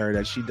bothering her,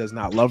 that she does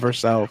not love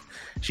herself.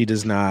 She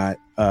does not,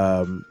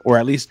 or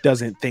at least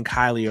doesn't think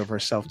highly of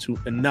herself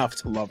enough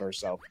to love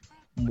herself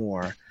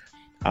more.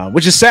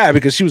 Which is sad,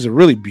 because she was a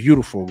really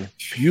beautiful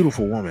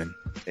woman.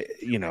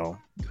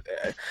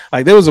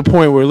 Like, there was a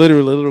point where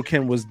literally Little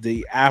Kim was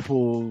the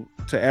apple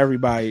to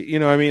everybody. You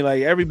know what I mean?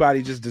 Like,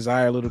 everybody just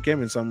desired Little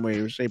Kim in some way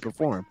or shape or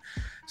form.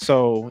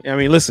 So, I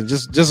mean, listen,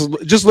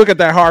 just look at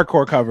that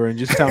hardcore cover and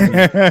just tell me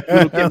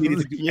Little Kim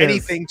needed to do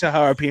anything to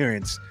her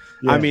appearance.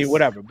 Yes. I mean,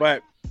 whatever.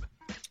 But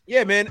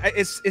yeah, man,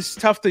 it's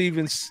tough to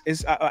even.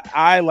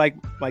 I like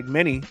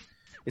many.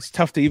 It's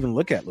tough to even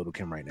look at Little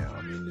Kim right now.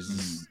 I mean,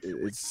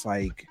 it's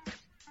like,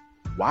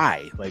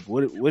 why? Like,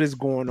 what is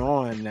going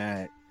on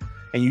that?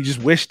 And you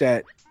just wish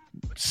that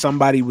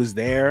somebody was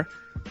there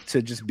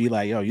to just be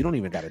like, yo, you don't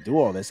even got to do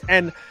all this.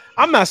 And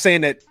I'm not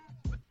saying that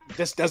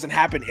this doesn't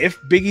happen if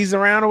Biggie's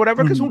around or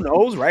whatever, because who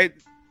knows, right?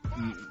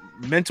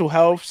 Mental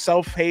health,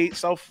 self-hate,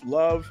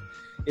 self-love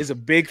is a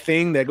big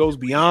thing that goes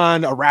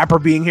beyond a rapper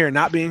being here and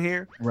not being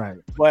here. Right.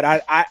 But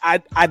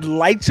I'd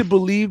like to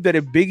believe that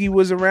if Biggie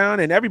was around,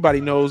 and everybody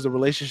knows the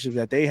relationship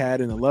that they had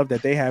and the love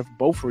that they have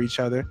both for each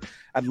other,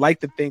 I'd like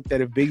to think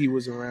that if Biggie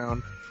was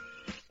around,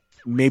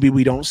 maybe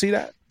we don't see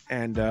that.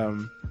 And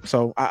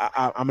so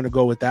I'm going to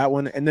go with that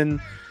one. And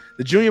then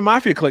the Junior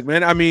Mafia clique,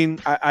 man. I mean,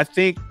 I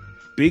think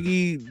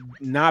Biggie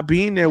not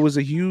being there was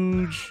a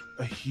huge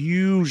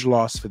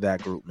loss for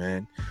that group,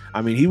 man.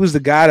 I mean, he was the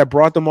guy that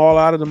brought them all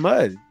out of the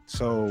mud.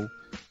 So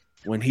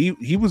when he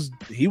was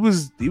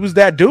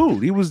that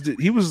dude.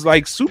 He was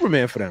like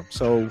Superman for them.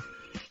 So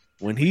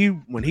when he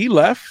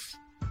left,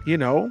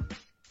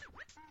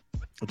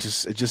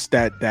 it's just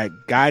that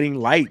guiding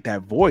light,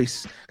 that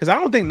voice. Because I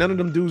don't think none of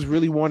them dudes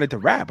really wanted to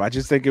rap. I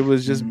just think it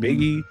was just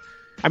Biggie.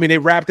 I mean, they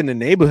rapped in the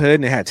neighborhood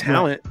and they had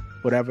talent,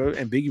 whatever.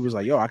 And Biggie was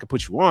like, yo, I could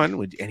put you on.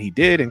 And he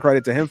did. And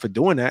credit to him for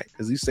doing that,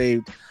 because he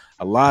saved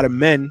a lot of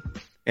men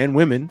and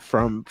women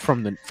from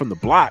the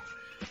block.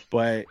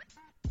 But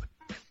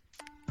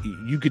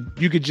you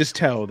could just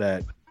tell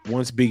that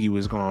once Biggie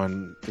was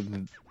gone,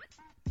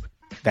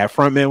 that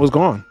front man was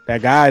gone.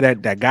 That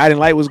guiding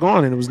light was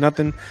gone, and it was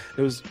nothing.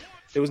 There was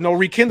no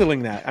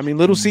rekindling that. I mean,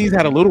 Little C's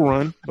had a little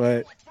run,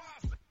 but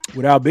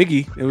without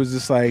Biggie, it was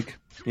just like,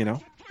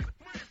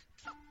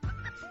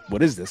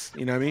 what is this?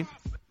 You know what I mean?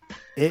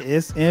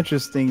 It's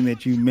interesting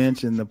that you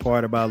mentioned the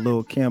part about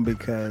Lil' Kim,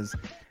 because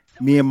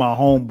me and my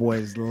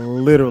homeboys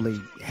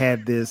literally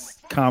had this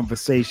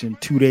conversation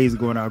 2 days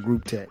ago in our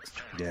group text.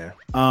 Yeah.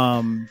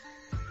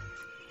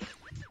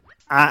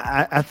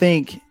 I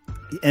think,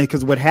 and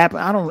because what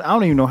happened, I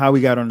don't even know how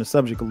we got on the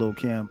subject of Lil'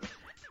 Kim.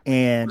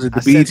 And was it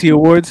the BET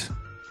Awards?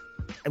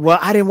 Well,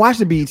 I didn't watch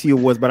the BET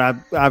Awards, but I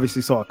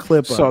obviously saw a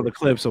clip. Saw the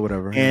clips or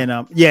whatever. And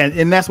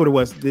and that's what it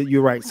was.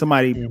 You're right.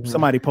 Somebody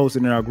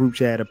posted in our group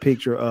chat a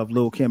picture of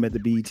Lil' Kim at the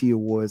BET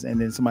Awards,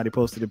 and then somebody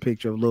posted a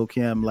picture of Lil'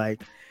 Kim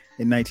like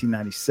in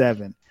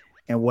 1997.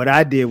 And what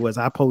I did was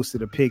I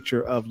posted a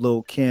picture of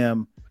Lil'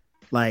 Kim,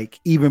 like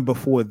even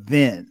before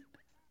then.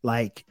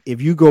 Like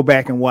if you go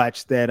back and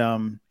watch that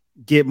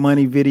Get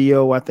Money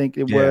video, I think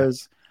it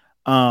was.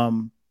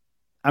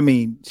 I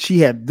mean,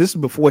 this is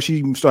before she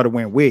even started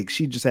wearing wigs.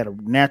 She just had a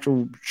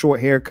natural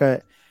short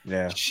haircut.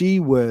 Yeah. She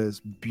was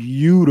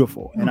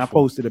beautiful. And I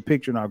posted a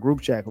picture in our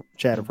group chat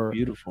of her.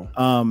 Beautiful.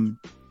 And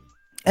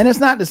it's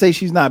not to say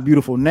she's not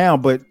beautiful now,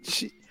 but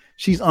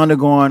she's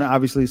undergone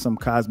obviously some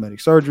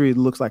cosmetic surgery. It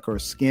looks like her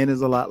skin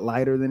is a lot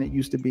lighter than it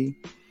used to be,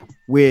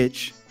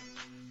 which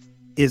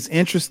is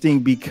interesting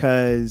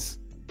because,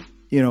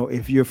 you know,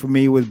 if you're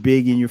familiar with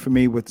Biggie and you're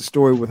familiar with the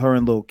story with her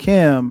and Lil'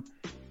 Kim,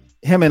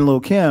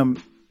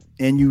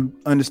 and you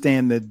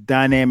understand the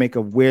dynamic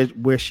of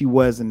where she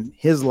was in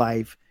his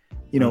life,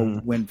 you know,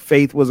 when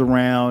Faith was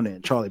around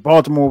and Charlie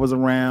Baltimore was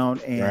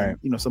around and,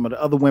 you know, some of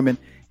the other women.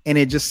 And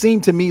it just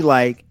seemed to me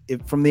like,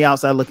 if from the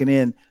outside looking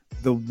in,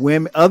 the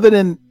women, other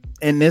than,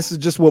 and this is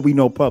just what we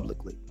know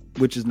publicly,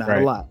 which is not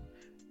a lot,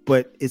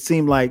 but it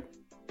seemed like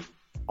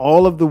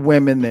all of the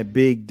women that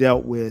Big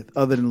dealt with,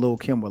 other than Lil'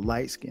 Kim, were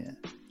light skinned.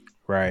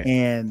 Right.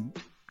 And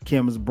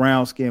Kim was a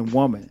brown skinned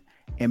woman.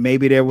 And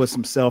maybe there was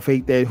some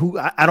self-hate there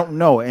I don't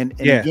know. And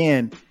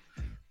again,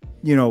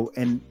 you know,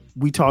 and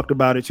we talked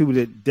about it too,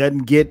 that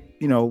doesn't get,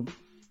 you know,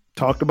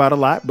 talked about a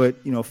lot, but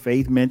you know,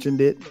 Faith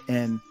mentioned it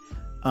and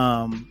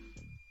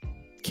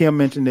Kim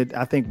mentioned it,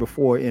 I think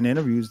before in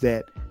interviews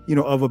that, you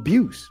know, of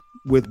abuse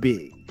with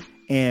Big.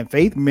 And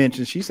Faith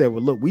mentioned, she said,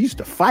 well, look, we used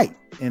to fight.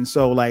 And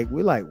so like,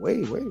 we're like,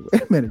 wait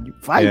a minute, you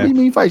fight? What do you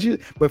mean fight?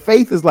 But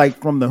Faith is like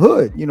from the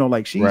hood, you know,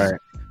 like she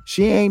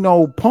ain't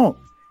no punk.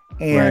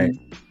 And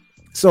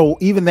so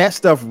even that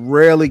stuff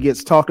rarely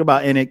gets talked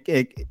about. And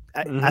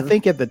I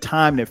think at the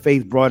time that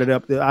Faith brought it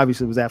up,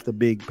 obviously it was after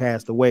Big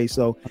passed away.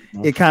 So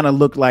it kind of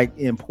looked like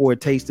in poor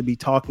taste to be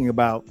talking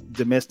about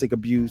domestic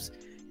abuse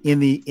in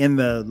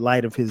the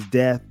light of his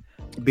death,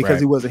 because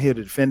he wasn't here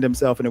to defend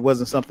himself. And it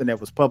wasn't something that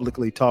was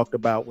publicly talked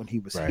about when he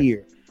was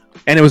here.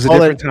 And it was a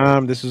different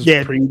time. This was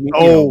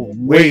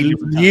way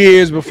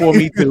years before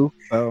Me Too.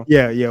 So.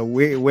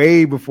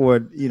 way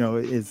before, you know,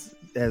 is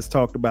as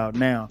talked about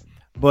now.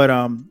 But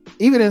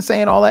even in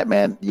saying all that,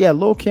 man,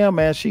 Lil' Kim,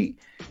 man, she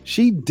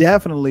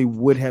definitely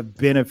would have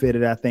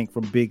benefited, I think,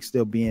 from Big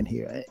still being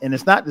here. And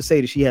it's not to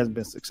say that she hasn't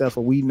been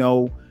successful. We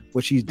know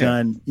what she's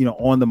done, you know,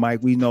 on the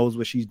mic. We knows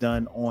what she's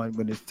done on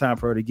when it's time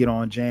for her to get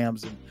on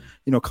jams and,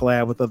 you know,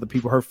 collab with other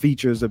people. Her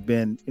features have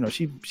been, you know,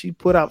 she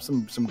put out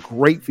some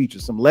great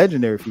features, some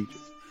legendary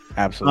features.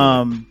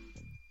 Absolutely.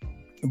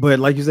 But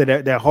like you said,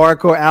 that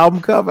hardcore album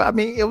cover, I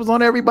mean, it was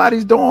on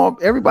everybody's dorm,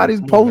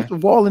 everybody's poster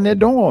wall in their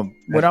dorm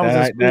when I was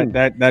in school.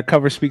 That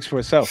cover speaks for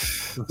itself.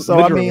 So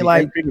I mean,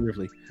 like,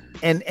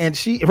 and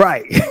she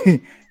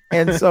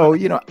and so,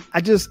 you know,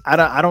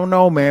 I don't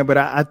know, man, but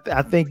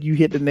I think you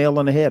hit the nail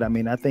on the head. I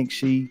mean, I think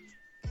she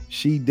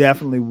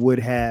definitely would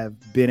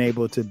have been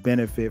able to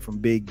benefit from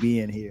Big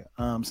being here.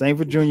 Same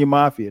for Junior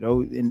Mafia,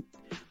 though. And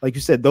like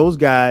you said, those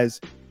guys,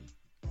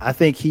 I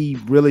think he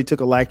really took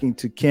a liking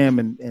to Kim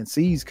and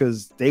C's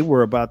because they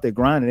were about their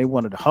grind and they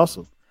wanted to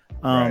hustle.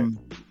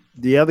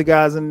 The other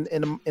guys in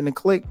the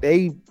clique,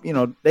 they, you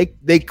know,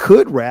 they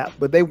could rap,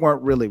 but they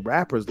weren't really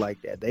rappers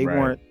like that. They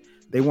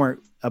weren't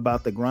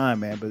about the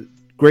grind, man. But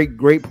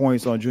great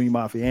points on Junior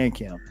Mafia and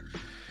Kim.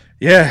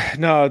 Yeah,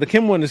 no, the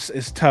Kim one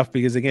is tough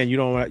because again,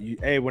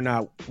 we're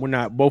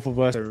not both of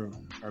us are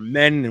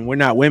men and we're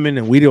not women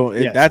and we don't.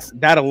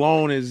 That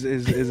alone is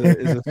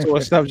a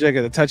sore subject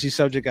and a touchy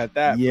subject at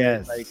that.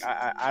 Yes, like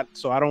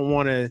so I don't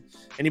want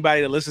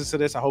anybody that listens to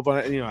this. I hope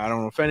I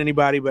don't offend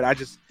anybody, but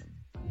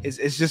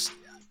it's just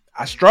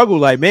I struggle.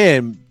 Like,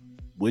 man,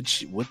 would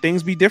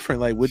things be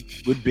different? Like, would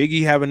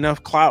Biggie have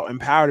enough clout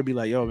and power to be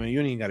like, yo, man, you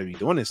ain't got to be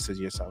doing this to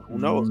yourself? Who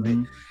knows,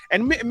 man?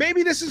 And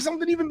maybe this is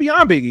something even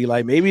beyond Biggie.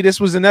 Like, maybe this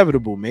was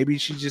inevitable. Maybe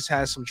she just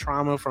has some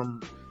trauma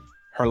from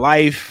her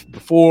life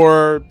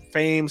before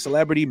fame,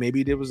 celebrity.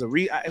 Maybe there was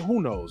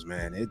who knows,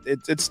 man?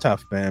 It's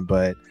tough, man.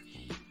 But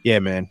yeah,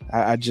 man,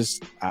 I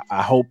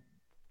hope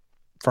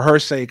for her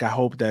sake, I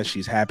hope that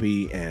she's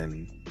happy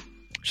and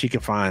she can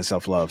find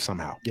self-love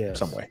somehow,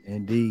 some way.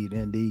 Indeed.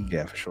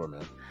 Yeah, for sure,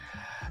 man.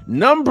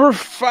 Number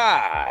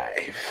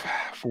 5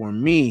 for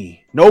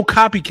me, no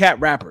copycat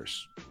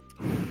rappers.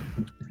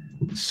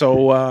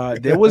 So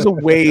there was a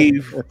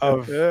wave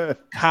of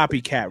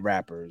copycat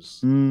rappers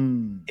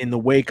in the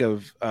wake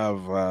of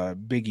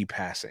Biggie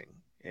passing,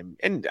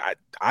 and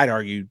I'd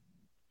argue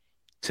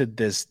to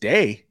this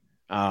day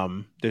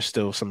there's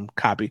still some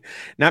copy.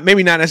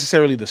 Maybe not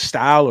necessarily the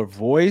style or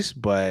voice,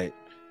 but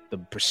the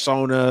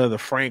persona, the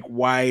Frank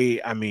White.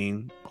 I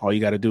mean, all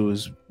you got to do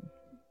is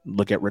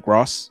look at Rick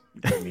Ross.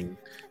 I mean,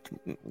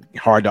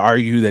 hard to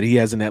argue that he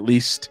hasn't at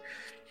least,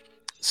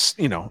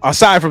 you know,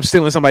 aside from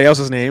stealing somebody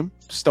else's name,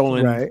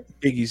 stolen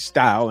Biggie's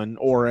style and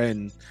aura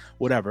and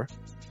whatever.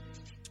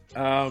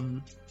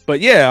 But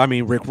yeah, I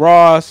mean, Rick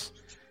Ross,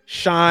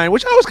 Shine,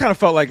 which I always kind of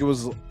felt like it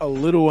was a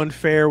little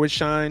unfair with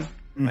Shine.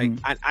 Like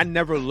I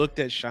never looked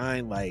at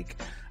Shine like,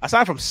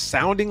 aside from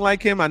sounding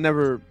like him, I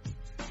never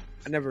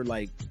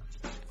like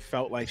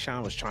felt like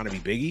Sean was trying to be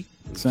Biggie.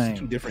 Same.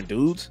 Two different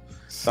dudes.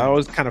 So I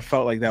always kind of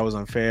felt like that was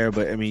unfair.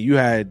 But I mean, you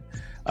had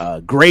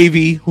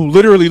Gravy, who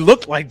literally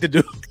looked like the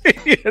dude,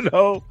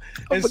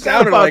 and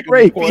sounded like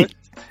Gravy.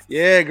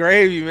 Yeah,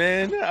 Gravy,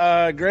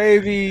 man.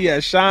 Gravy,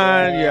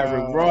 Sean, you have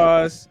Rick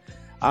Ross.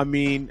 I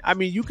mean,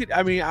 you could.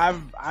 I mean,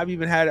 I've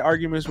even had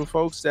arguments with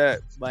folks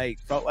that like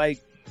felt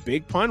like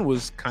Big Pun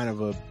was kind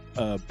of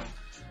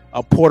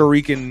a Puerto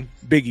Rican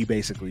Biggie,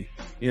 basically.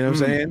 You know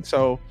what I'm saying?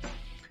 So,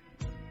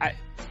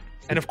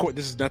 and of course,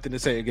 this is nothing to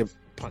say against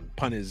Pun.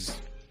 Pun is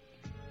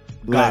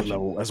God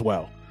level as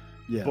well.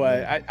 Yeah,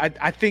 but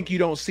I think you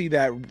don't see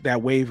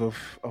that wave of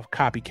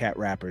copycat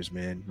rappers,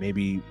 man.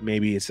 Maybe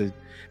it's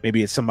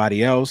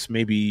somebody else.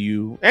 Maybe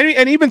you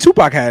and even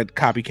Tupac had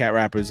copycat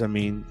rappers. I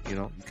mean,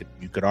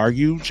 you could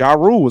argue Ja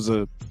Rule was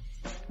a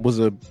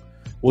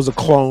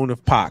clone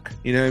of Pac.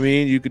 You know what I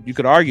mean? You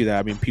could argue that.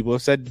 I mean, people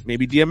have said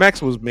maybe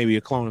DMX was maybe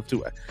a clone of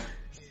Tupac.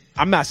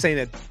 I'm not saying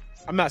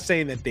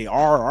that they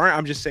are or aren't.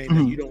 I'm just saying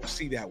that you don't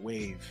see that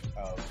wave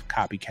of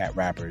copycat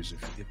rappers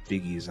if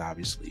Biggie is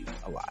obviously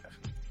alive.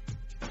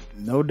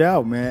 No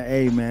doubt, man.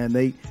 Hey, man,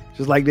 they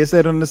just like they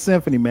said on the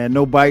symphony, man.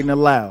 No biting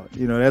allowed.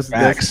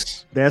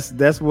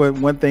 That's what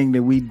one thing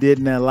that we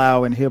didn't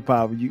allow in hip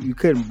hop. You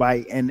couldn't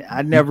bite, and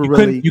I never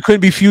you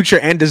couldn't be Future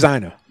and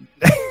Designer,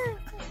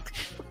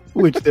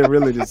 which they're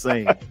really the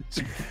same.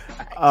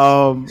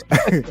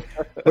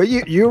 But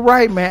you're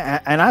right,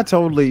 man. And I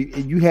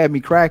totally, you had me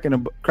cracking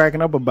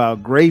up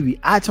about Gravy.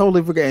 I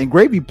totally forgot. And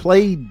Gravy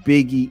played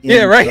Biggie.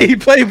 He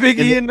played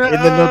Biggie in the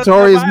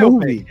Notorious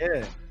movie.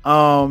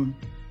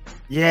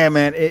 Yeah,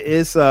 man.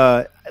 It's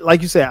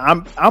like you said.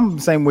 I'm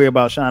the same way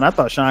about Sean. I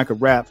thought Sean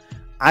could rap.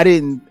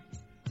 I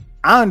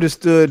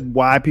understood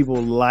why people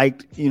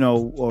liked,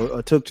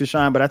 or took to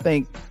Sean. But I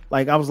think,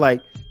 like, I was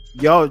like,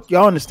 y'all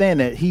understand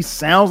that he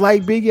sounds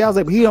like Biggie. I was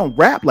like, but he don't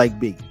rap like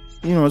Biggie.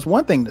 It's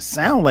one thing to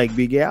sound like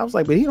Biggie. I was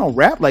like, but he don't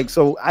rap like.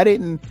 So I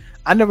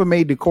never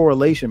made the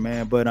correlation,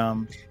 man. But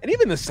and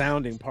even the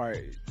sounding part,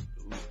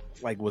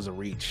 like, was a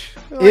reach.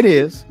 Like, it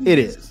is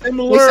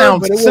similar. It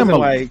sounds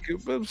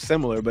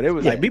similar, but it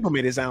was like people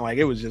made it sound like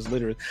it was just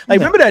literally like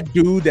remember that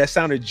dude that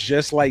sounded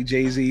just like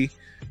Jay-Z?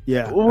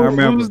 Yeah, I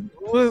remember.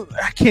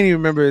 I can't even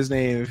remember his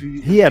name.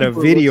 He had a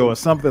video or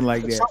something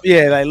like that.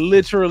 Yeah, like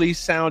literally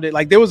sounded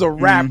like there was a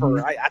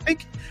rapper. I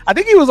think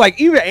he was like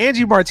even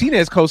Angie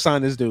Martinez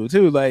co-signed this dude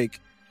too. Like,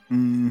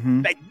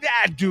 like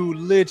that dude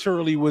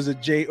literally was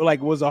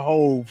was a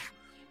whole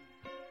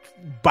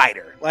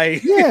biter.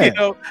 Like,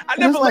 I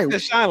never liked to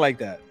shine like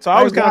that. So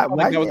I was kind of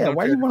like,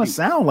 why you want to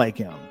sound like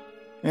him?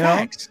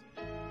 Yeah.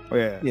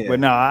 But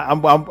no,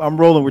 I'm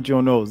rolling with you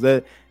on those.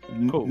 That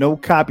cool. No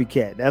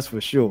copycat, that's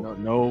for sure.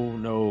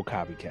 No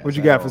copycat. What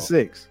you got for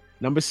 6?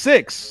 Number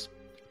 6,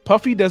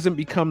 Puffy doesn't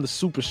become the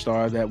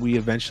superstar that we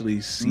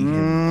eventually see him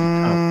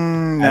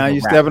become. Now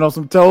you're stepping on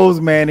some toes,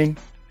 Manny.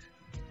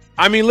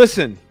 I mean,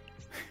 listen.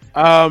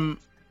 And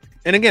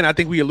again, I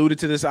think we alluded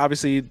to this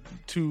obviously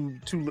two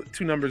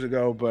numbers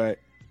ago, but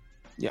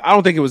I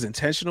don't think it was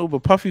intentional.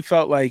 But Puffy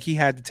felt like he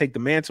had to take the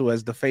mantle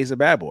as the face of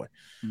Bad Boy,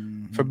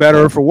 for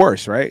better or for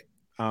worse, right?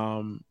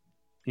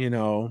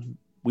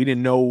 We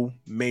didn't know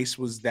Mace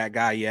was that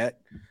guy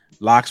yet.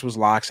 Lox was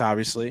Lox,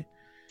 obviously.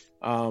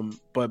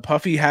 But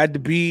Puffy had to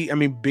be. I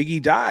mean,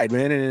 Biggie died,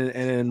 man,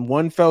 and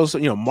one fell. So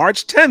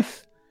March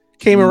 10th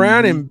came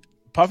around, and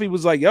Puffy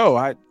was like, "Yo,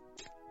 I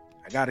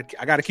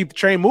gotta keep the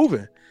train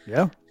moving."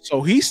 Yeah.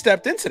 So he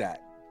stepped into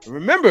that.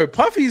 Remember,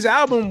 Puffy's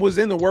album was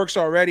in the works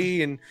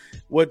already, and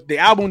what the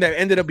album that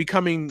ended up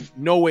becoming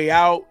No Way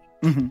Out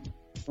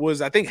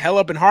was, I think, Hell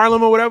Up in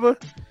Harlem or whatever.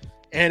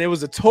 And it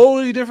was a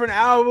totally different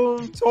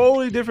album,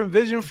 totally different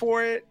vision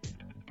for it.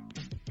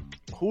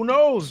 Who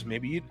knows?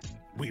 Maybe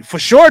we for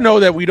sure know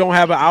that we don't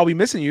have an I'll Be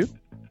Missing You.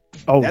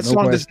 Oh, that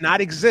song does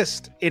not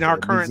exist in our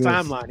current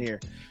timeline here.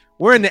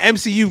 We're in the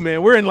MCU,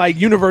 man. We're in like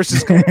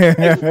universes.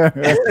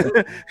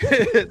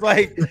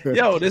 Like,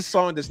 yo, this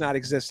song does not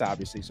exist,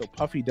 obviously. So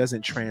Puffy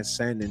doesn't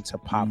transcend into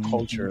pop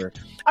culture.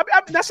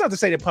 That's not to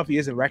say that Puffy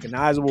isn't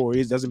recognizable or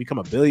he doesn't become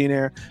a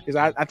billionaire.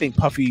 Because I think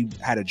Puffy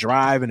had a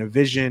drive and a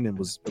vision and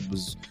was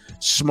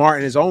smart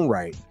in his own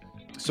right.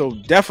 So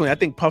definitely, I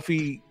think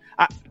Puffy.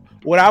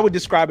 What I would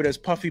describe it as,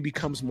 Puffy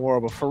becomes more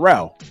of a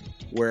Pharrell,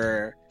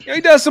 where he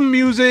does some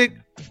music,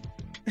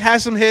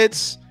 has some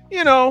hits,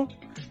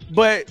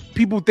 but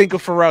people think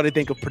of Pharrell, they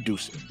think of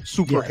producer,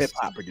 super hip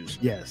hop producer.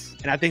 Yes.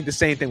 And I think the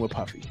same thing with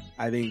Puffy.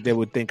 I think they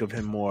would think of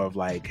him more of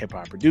like hip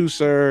hop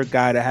producer,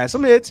 guy that has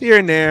some hits here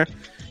and there.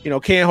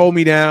 Can't Hold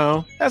Me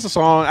Down. That's a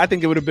song. I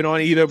think it would have been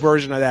on either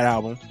version of that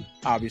album.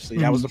 Obviously,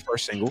 that was the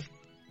first single.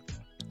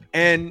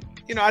 And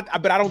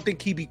but I don't think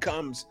he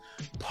becomes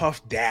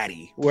Puff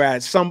Daddy.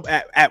 Whereas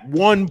at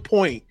one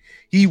point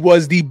he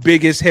was the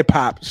biggest hip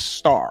hop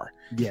star.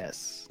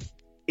 Yes.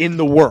 In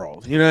the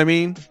world, you know what I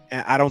mean?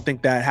 And I don't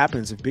think that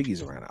happens if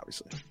Biggie's around,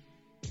 obviously.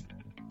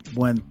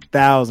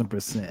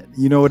 1000%.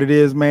 You know what it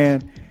is,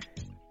 man?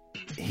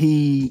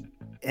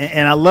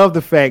 And I love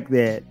the fact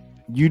that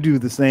you do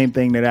the same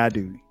thing that I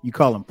do. You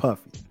call him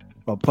Puffy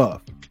or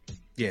Puff.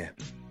 Yeah.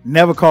 I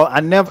never call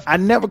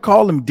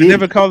him Diddy. I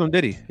never called him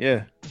Diddy.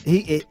 Yeah,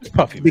 it's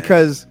Puffy, man.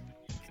 Because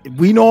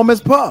we know him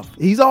as Puff.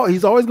 He's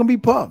always gonna be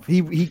Puff.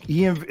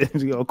 He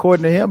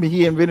according to him,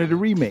 he invented the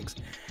remix,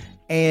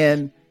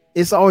 and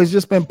it's always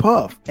just been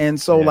Puff. And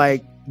so,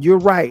 like, you're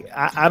right.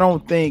 I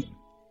don't think,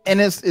 and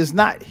it's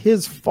not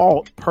his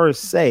fault per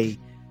se,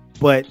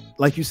 but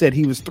like you said,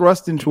 he was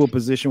thrust into a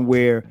position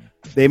where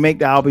they make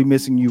the "I'll Be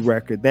Missing You"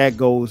 record that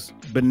goes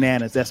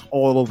bananas. That's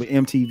all over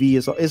MTV.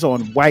 It's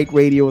on white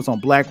radio. It's on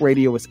black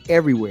radio. It's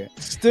everywhere.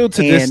 Still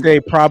to this day,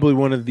 probably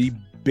one of the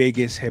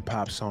biggest hip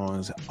hop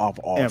songs of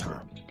all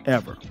time.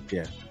 Ever.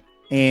 Yeah.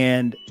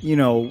 And,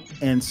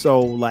 and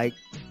so, like,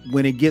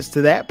 when it gets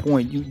to that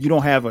point, you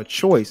don't have a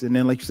choice. And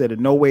then, like you said, the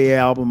No Way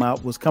album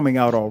was coming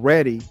out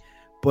already,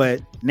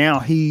 but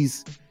now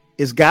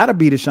it's got to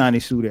be the Shiny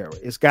Suit era.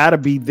 It's got to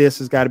be this.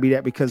 It's got to be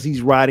that, because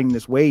he's riding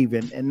this wave.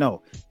 And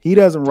no, he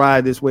doesn't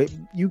ride this wave.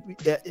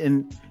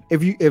 And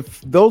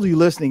if those of you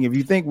listening, if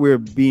you think we're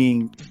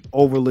being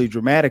overly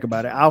dramatic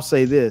about it, I'll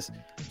say this: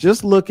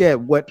 just look at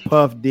what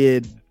Puff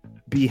did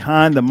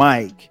behind the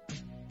mic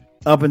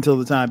up until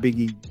the time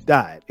Biggie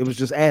died. It was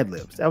just ad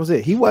libs. That was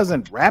it. He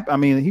wasn't rap. I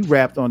mean, he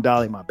rapped on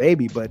 "Dolly My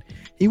Baby," but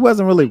he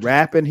wasn't really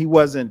rapping. He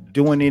wasn't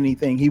doing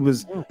anything. He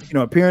was,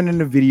 appearing in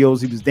the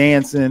videos. He was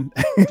dancing.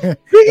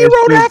 Biggie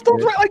wrote half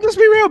those. Like, let's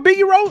be real.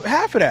 Biggie wrote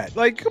half of that.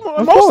 Like, come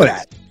on, most of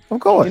that. Of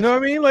course. You know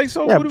what I mean? Like,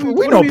 so yeah,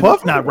 we know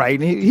Puff not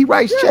writing. He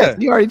writes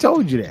checks. He already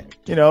told you that.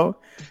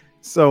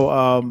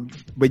 So,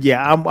 but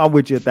yeah, I'm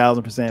with you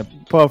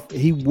 1,000%. Puff,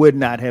 he would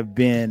not have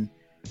been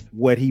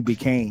what he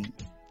became.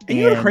 And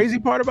you know the crazy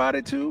part about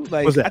it too?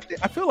 Like,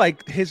 I feel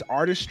like his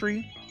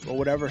artistry or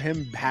whatever,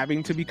 him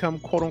having to become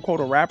quote unquote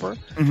a rapper,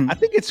 I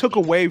think it took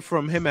away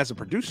from him as a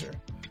producer.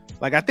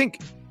 Like, I think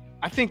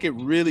it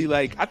really,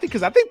 like,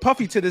 because I think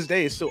Puffy to this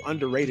day is still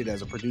underrated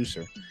as a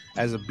producer,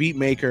 as a beat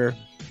maker,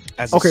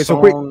 as a song.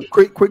 So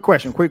quick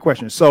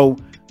question. So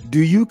do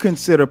you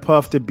consider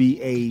Puff to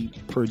be a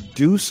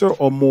producer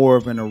or more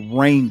of an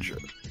arranger?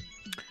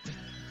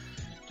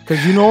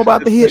 Because you know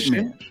about the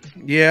Hitman.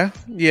 Yeah,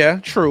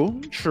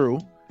 true.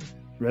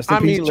 Rest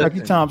in peace, Chucky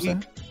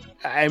Thompson.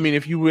 I mean,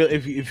 if you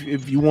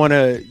want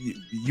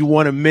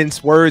to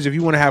mince words, if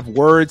you want to have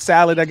word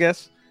salad, I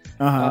guess,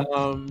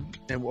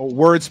 and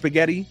word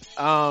spaghetti,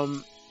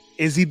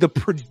 is he the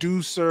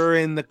producer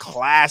in the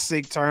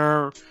classic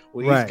term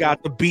where he's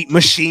got the beat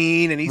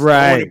machine and he's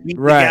throwing the beat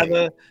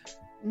together?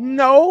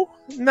 No,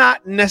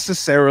 not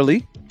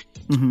necessarily.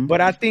 But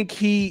I think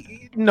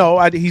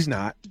he's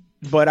not.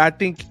 But I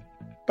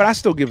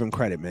still give him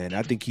credit, man.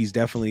 I think he's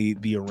definitely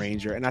the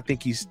arranger, and I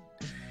think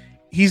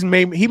he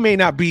may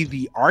not be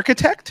the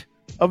architect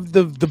of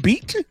the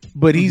beat,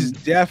 but he's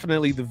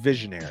definitely the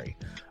visionary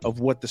of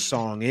what the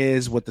song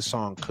is, what the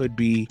song could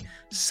be.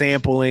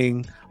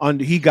 Sampling,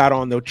 he got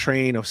on the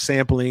train of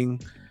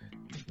sampling,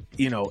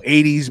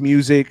 80s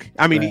music.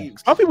 I mean,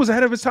 Puffy was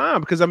ahead of his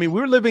time, because I mean, we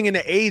were living in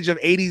the age of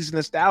 80s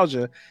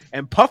nostalgia,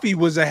 and Puffy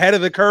was ahead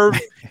of the curve.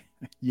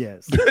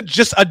 Yes,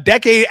 just a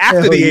decade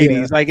after the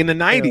 80s, like in the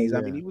 90s. I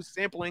mean, he was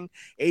sampling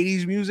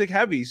 80s music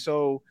heavy.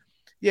 So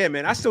yeah,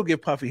 man, I still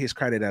give Puffy his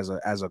credit as a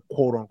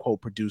quote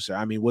unquote producer.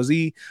 I mean, was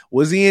he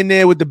in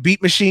there with the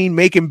beat machine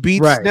making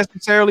beats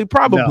necessarily?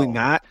 Probably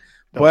not.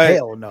 But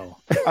hell no.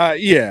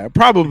 Yeah,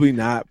 probably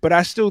not. But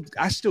I still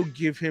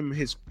give him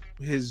his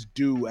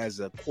due as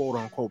a quote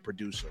unquote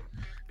producer,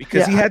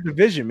 because he had the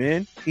vision,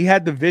 man. He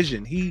had the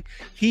vision.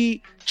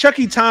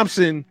 Chucky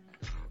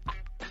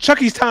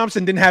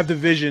Thompson didn't have the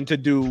vision to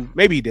do.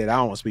 Maybe he did. I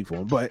don't want to speak for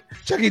him, but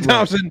Chucky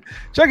Thompson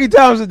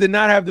did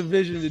not have the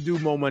vision to do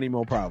More Money,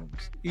 More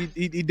Problems. He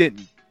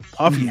didn't.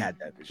 Puffy had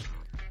that vision.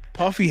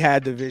 Puffy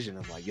had the vision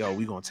of like, yo,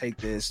 we gonna take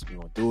this, we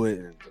gonna do it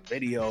in the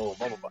video,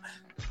 blah blah blah.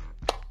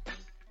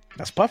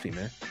 That's Puffy,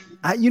 man.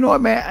 You know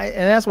what, man,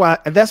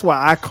 and that's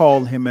why I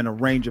call him an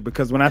arranger,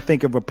 because when I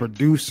think of a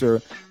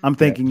producer, I'm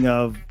thinking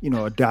of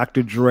a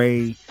Dr.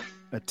 Dre,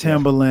 a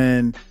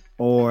Timbaland,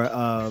 or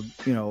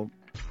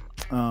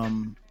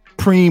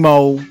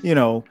Primo,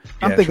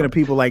 I'm thinking of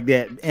people like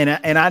that,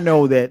 and I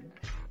know that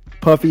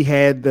Puffy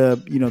had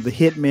the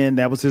Hitmen,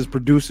 that was his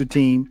producer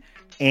team,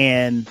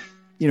 and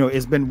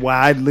it's been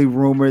widely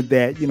rumored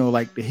that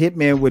like the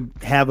Hitmen would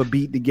have a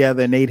beat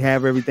together and they'd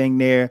have everything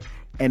there,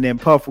 and then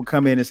Puff would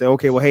come in and say,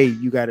 okay, well, hey,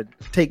 you got to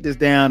take this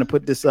down and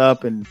put this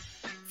up and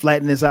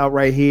flatten this out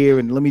right here,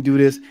 and let me do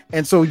this.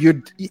 And so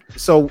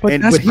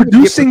that's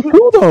producing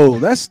too, though.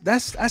 That's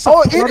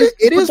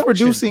it is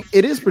producing.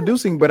 It is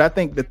producing, but I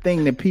think the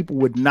thing that people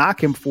would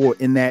knock him for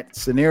in that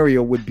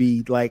scenario would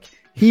be like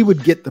he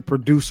would get the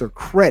producer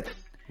credit,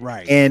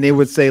 right? And it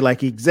would say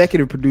like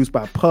executive produced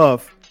by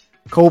Puff,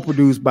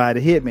 co-produced by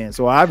the Hitman.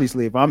 So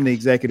obviously, if I'm the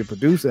executive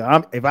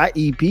producer, if I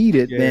EP'd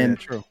it, then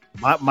true.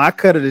 My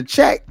cut of the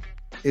check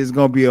is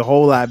going to be a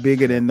whole lot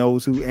bigger than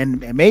those who,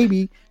 and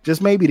maybe the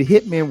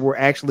Hitmen were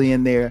actually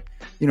in there,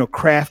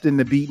 crafting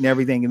the beat and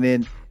everything. And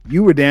then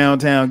you were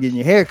downtown getting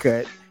your hair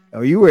cut,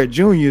 or you were at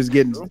Junior's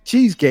getting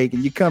cheesecake,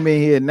 and you come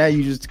in here and now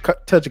you just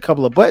touch a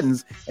couple of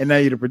buttons and now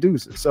you're the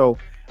producer. So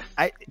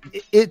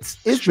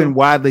It's been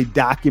widely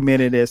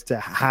documented as to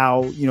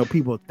how, you know,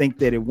 people think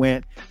that it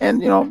went,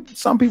 and, you know,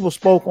 some people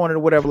spoke on it or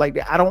whatever like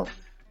that.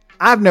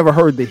 I've never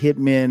heard the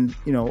hitmen,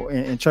 you know,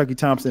 and Chucky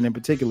Thompson in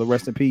particular,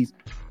 rest in peace,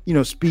 you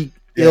know, speak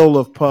ill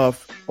of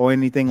Puff or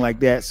anything like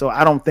that. So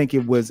I don't think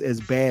it was as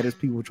bad as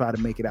people try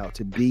to make it out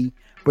to be,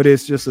 but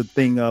it's just a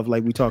thing of,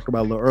 like we talked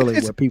about a little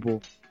earlier, where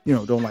people, you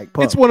know, don't like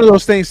Puff. It's one of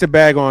those things to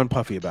bag on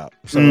Puffy about.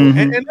 So,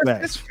 and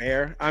that's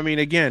fair. I mean,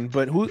 again,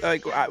 but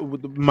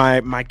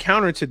my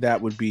counter to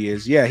that would be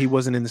is, yeah, he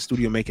wasn't in the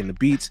studio making the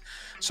beats,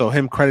 so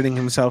him crediting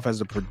himself as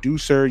a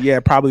producer,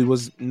 yeah, probably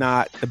was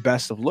not the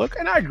best of look,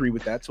 and I agree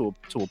with that to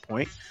a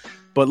point.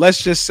 But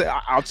let's just say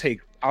I'll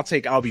take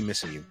I'll Be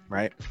Missing You,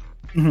 right?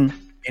 Mm-hmm.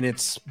 And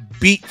it's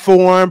beat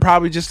form,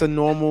 probably just a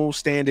normal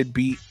standard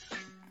beat,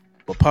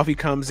 but Puffy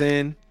comes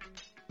in.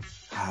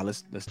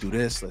 Let's do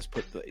this. Let's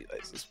put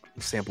let's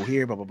sample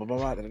here, blah blah blah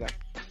blah blah,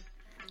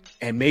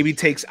 and maybe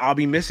takes "I'll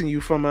Be Missing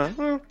You" from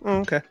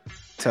okay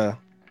to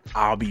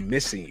 "I'll Be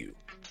Missing You."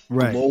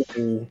 Right.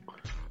 Global.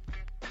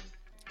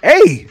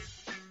 Hey,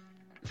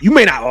 you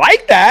may not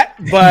like that,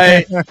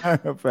 but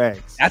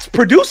facts. That's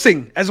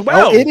producing as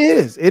well. Oh, it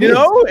is. It is.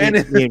 Know? And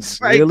it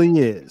like, really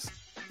is.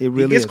 It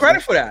really he gets is.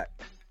 credit for that.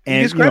 And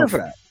he gets credit for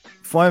that.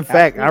 Fun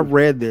fact: I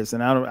read this,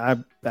 and I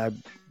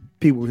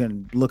people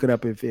can look it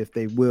up if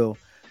they will.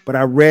 But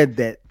I read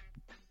that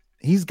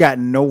he's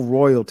gotten no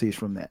royalties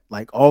from that.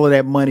 Like, all of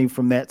that money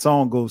from that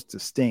song goes to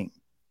Sting.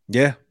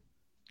 Yeah.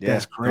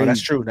 That's crazy. No,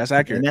 that's true. That's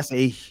accurate. And that's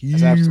a huge.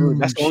 That's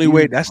the only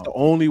way. That's the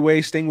only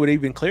way Sting would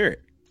even clear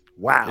it.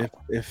 Wow.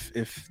 If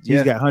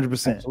he's got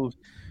 100%.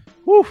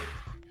 Woo.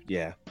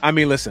 Yeah. I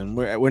mean, listen,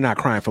 we're not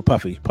crying for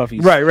Puffy.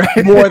 Puffy's right.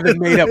 more than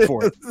made up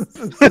for it.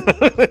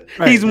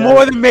 He's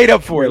more than made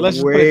up for it. Let's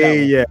just put it that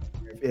way.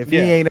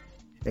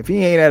 If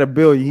he ain't at $1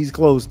 billion, he's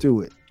close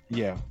to it.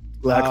 Yeah.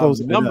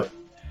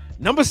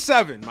 Number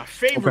 7, my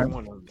favorite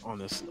one on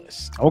this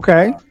list.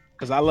 Okay.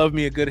 Because I love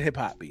me a good hip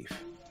hop beef.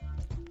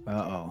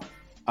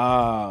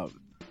 I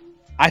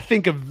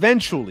think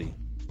eventually,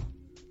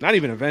 not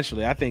even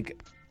eventually, I think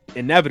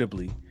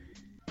inevitably,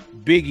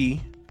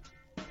 Biggie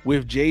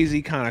with Jay-Z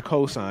kind of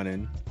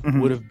co-signing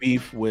would have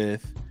beef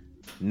with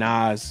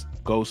Nas,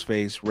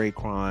 Ghostface,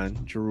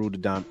 Raekwon, Jeru the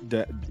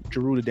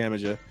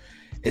Damager,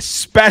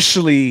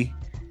 especially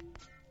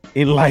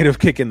in light of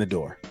Kicking the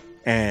Door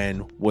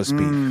and Was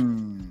Beef.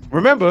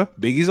 Remember,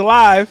 Biggie's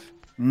alive.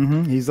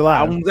 He's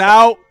alive. Album's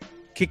out.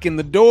 Kicking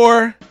the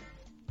Door.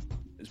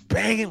 It's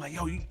banging like,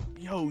 yo,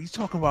 he's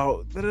talking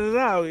about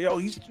yo,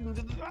 he's.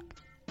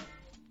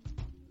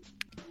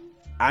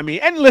 I mean,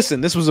 and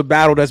listen, this was a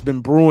battle that's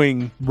been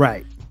brewing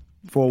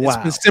for a while.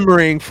 It's been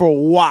simmering for a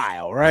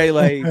while, right?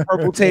 Like,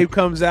 Purple Tape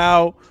comes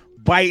out,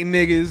 biting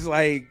niggas,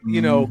 like,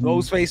 you know,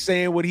 Ghostface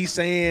saying what he's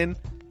saying.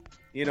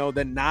 You know,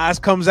 then Nas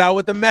comes out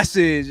with the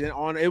message, and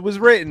on it was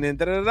written, and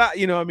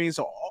you know what I mean?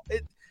 So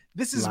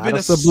this has been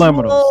a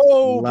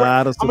subliminal.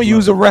 I'm gonna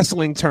use a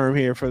wrestling term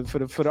here for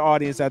the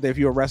audience out there. If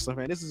you're a wrestling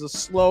fan, this is a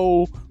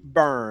slow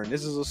burn.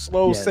 This is a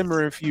slow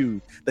simmering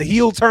feud. The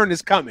heel turn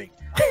is coming,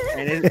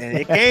 and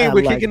it came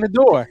with Kicking the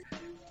Door,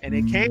 and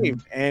it came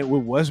and it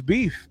was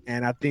beef.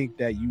 And I think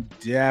that you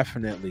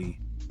definitely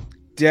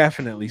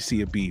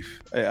see a beef,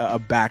 a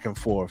back and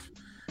forth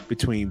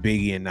between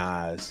Biggie and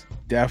Nas,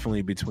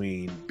 definitely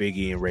between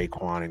Biggie and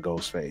Raekwon and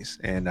Ghostface,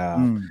 and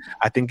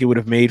I think it would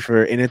have made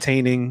for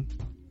entertaining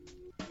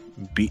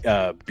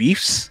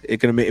beefs. It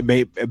could have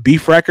made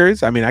beef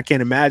records. I mean, I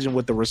can't imagine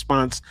what the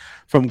response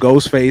from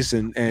Ghostface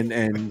and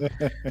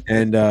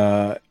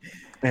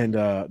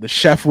the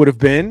chef would have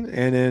been,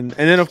 and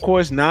then of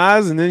course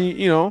Nas, and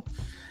then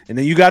and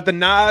then you got the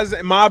Nas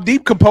and Mobb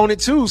Deep component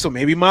too. So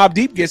maybe Mobb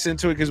Deep gets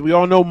into it, because we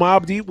all know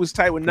Mobb Deep was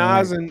tight with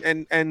Nas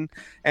and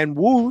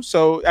Wu.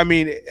 So I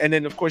mean, and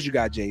then of course you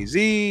got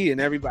Jay-Z and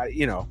everybody.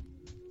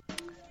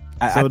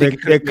 I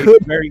think it could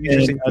be very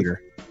interesting.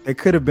 It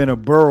could have been a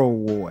borough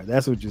war.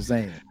 That's what you're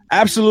saying.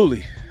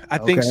 Absolutely. I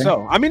think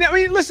so. I mean,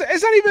 listen,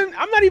 it's not even,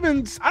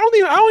 I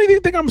don't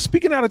even think I'm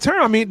speaking out of turn.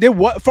 I mean, there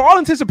was, for all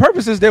intents and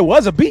purposes, there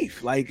was a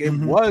beef. Like, it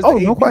was. Oh,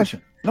 no question.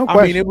 No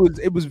question. I mean,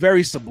 it was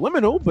very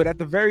subliminal, but I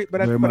think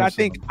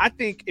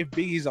if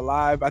Biggie's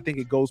alive, I think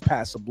it goes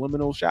past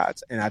subliminal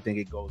shots, and I think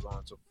it goes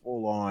on to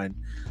full on,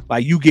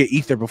 like, you get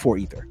ether before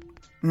ether.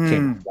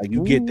 Like,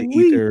 you get the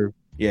ether.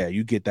 Yeah,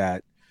 you get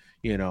that,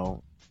 it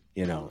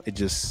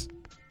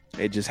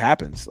just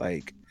happens.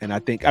 Like, and I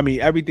think, I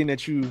mean, everything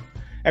that you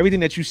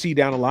see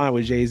down the line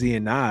with Jay-Z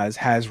and Nas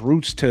has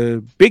roots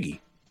to Biggie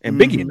and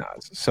Biggie and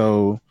Nas.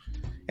 So,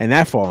 and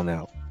that falling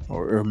out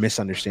or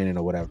misunderstanding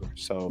or whatever.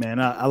 So, man,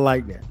 I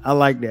like that. I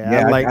like that.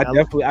 Yeah,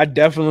 I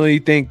definitely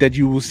think that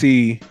you will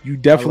see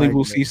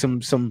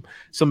some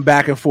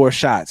back and forth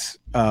shots.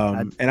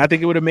 And I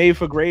think it would have made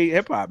for great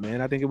hip hop, man.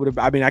 I think it would have.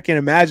 I mean, I can't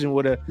imagine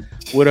what a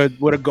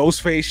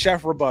Ghostface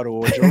Chef rebuttal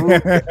or Jeru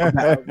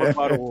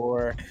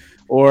rebuttal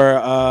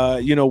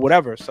or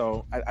whatever.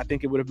 So I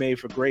think it would have made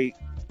for great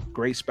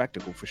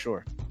spectacle for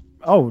sure.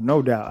 Oh,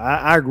 no doubt.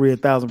 I agree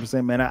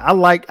 1,000%, man. I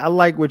like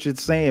what you're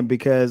saying,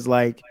 because,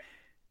 like,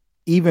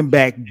 even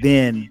back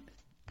then,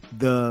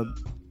 the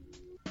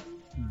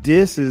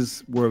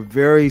disses were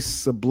very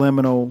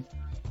subliminal.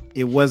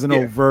 It wasn't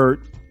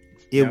overt.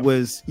 It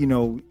was,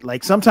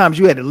 like sometimes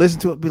you had to listen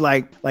to it, be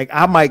like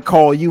I might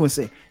call you and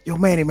say, yo,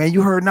 Manny, man,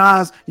 you heard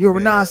Nas? You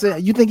heard Nas say,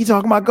 you think he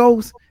talking about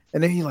Ghost?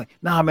 And then you're like,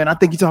 nah, man, I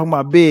think you're talking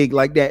about Big,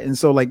 like that. And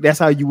so like that's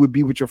how you would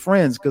be with your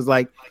friends, because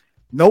like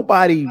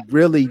nobody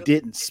really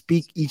didn't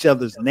speak each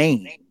other's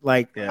name.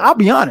 Like I'll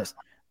be honest,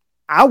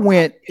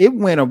 it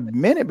went a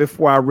minute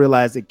before I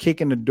realized that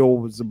Kicking the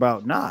Door was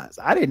about Nas.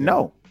 I didn't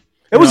know.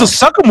 It was a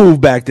sucker move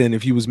back then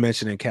if you was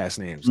mentioning cast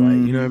names. Like,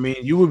 you know what I mean?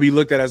 You would be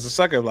looked at as a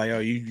sucker, like, oh,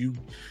 you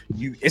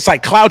it's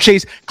like cloud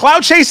chase.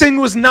 Cloud chasing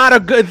was not a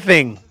good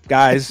thing,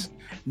 guys.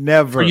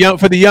 Never.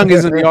 For the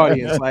youngest in the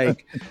audience.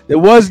 Like, there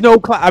was no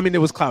cloud. I mean,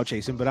 there was cloud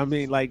chasing, but I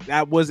mean, like,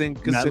 that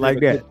wasn't considered not like a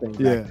that. good thing back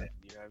then.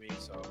 You know what I mean?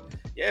 So,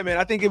 yeah, man,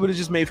 I think it would have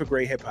just made for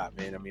great hip hop,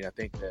 man. I mean, I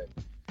think that.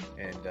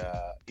 And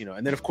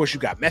and then of course you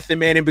got Method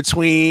Man in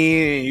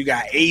between, and you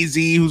got AZ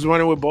who's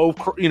running with both,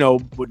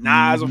 with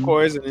Nas, of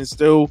course, and it's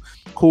still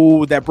cool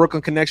with that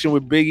Brooklyn connection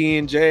with Biggie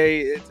and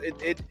Jay.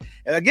 It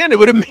again, it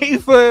would have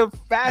made for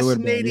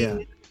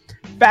fascinating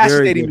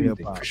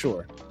music for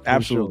sure.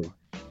 Absolutely.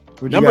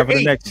 Sure. Number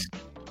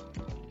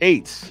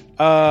 8.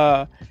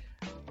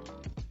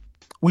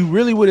 We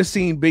really would have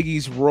seen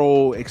Biggie's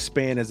role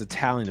expand as a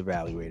talent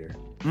evaluator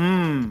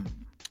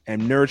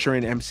and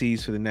nurturing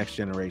MCs for the next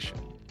generation.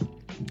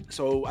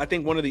 So I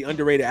think one of the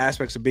underrated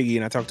aspects of Biggie,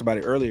 and I talked about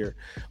it earlier,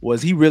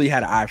 was he really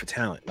had an eye for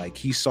talent. Like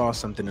he saw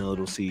something in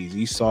Little C's.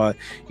 He saw it,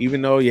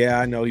 even though,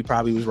 I know he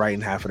probably was writing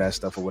half of that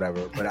stuff or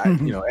whatever. But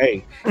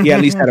hey, he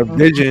at least had a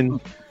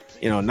vision.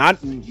 Not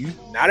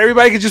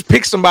everybody could just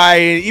pick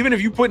somebody. Even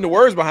if you put in the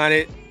words behind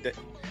it,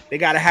 they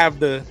got to have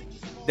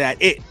that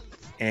it.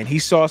 And he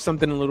saw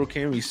something in Little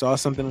Kim. He saw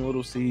something in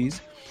Little C's.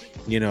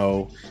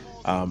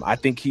 I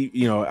think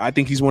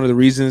he's one of the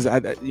reasons. I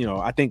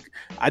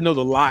know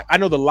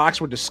the locks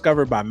were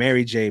discovered by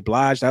Mary J.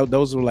 Blige.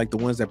 Those were like the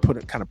ones that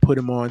put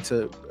him on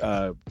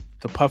to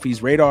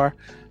Puffy's radar.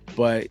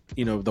 But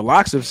the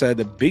locks have said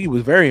that Biggie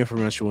was very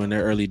influential in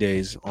their early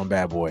days on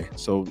Bad Boy.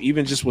 So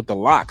even just with the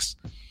locks,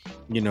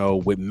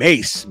 with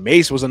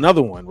Mace was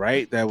another one,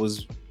 right?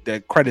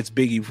 That credits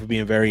Biggie for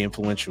being very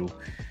influential,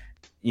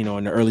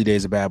 in the early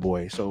days of Bad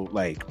Boy. So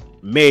like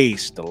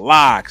Mace, the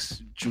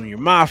locks, Junior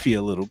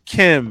Mafia, Little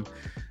Kim,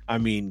 I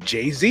mean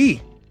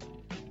Jay-Z.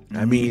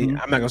 I mean,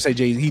 I'm not gonna say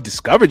Jay-Z. He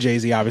discovered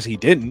Jay-Z, obviously he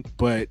didn't,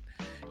 but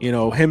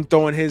him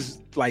throwing his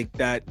like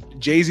that.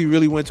 Jay-Z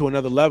really went to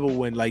another level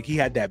when like he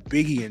had that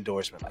Biggie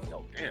endorsement. Like,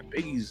 yo, damn,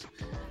 Biggie's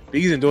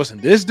endorsing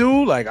this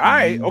dude. Like, all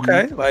right,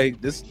 okay, like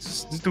this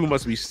dude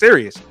must be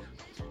serious.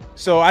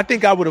 So I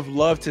think I would have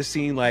loved to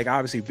seen, like,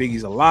 obviously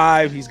Biggie's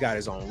alive. He's got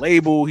his own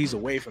label. He's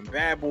away from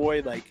Bad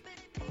Boy. Like,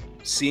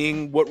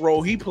 seeing what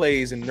role he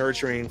plays in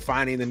nurturing,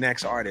 finding the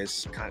next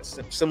artist, kind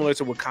of similar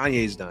to what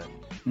Kanye's done.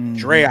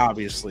 Dre,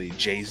 obviously,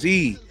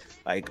 Jay-Z,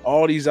 like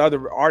all these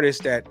other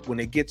artists that when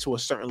they get to a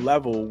certain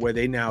level where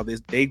they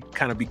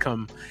kind of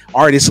become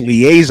artist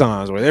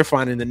liaisons, where they're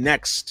finding the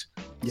next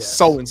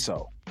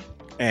so-and-so.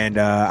 And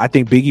I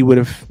think Biggie would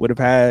have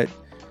had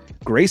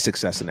great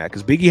success in that,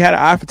 because Biggie had an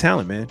eye for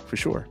talent, man, for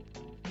sure.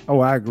 Oh,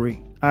 I agree,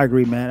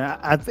 man.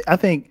 I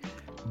think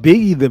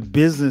Biggie, the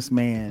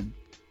businessman,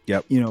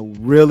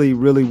 really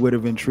would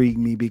have intrigued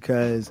me,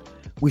 because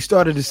we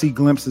started to see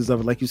glimpses of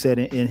it, like you said,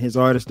 in his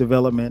artist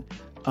development.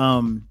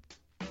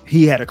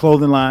 He had a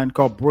clothing line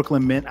called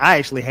Brooklyn Mint. I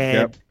actually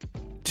had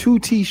 2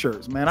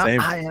 T-shirts, man.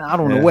 I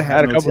don't know what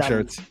happened. I had a couple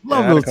shirts.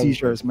 Love those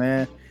T-shirts,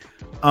 man.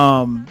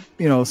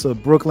 So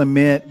Brooklyn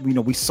Mint,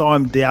 we saw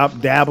him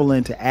dabble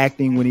into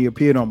acting when he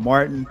appeared on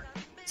Martin.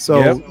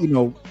 So,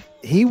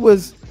 he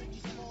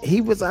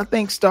was, I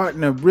think,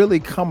 starting to really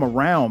come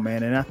around,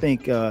 man. And I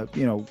think,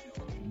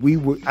 we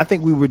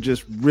were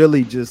just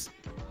really just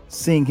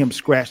seeing him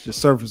scratch the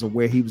surface of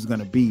where he was going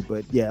to be.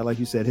 But yeah, like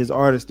you said, his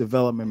artist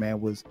development, man,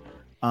 was,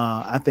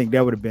 I think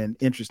that would have been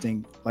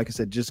interesting. Like I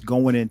said, just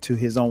going into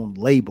his own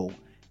label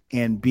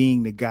and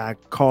being the guy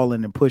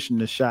calling and pushing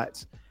the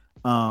shots.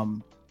 I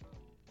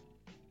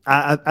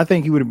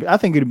think he would have. I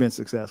think he'd have been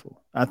successful.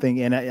 I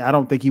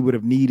don't think he would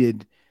have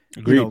needed,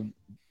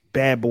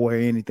 Bad Boy or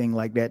anything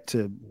like that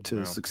to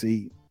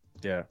succeed.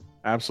 Yeah,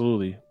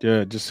 absolutely.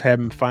 Yeah, just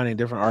finding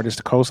different artists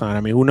to co-sign.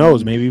 I mean, who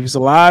knows? Maybe if he's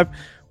alive,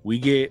 we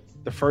get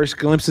the first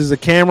glimpses of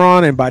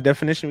Cameron, and by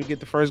definition, we get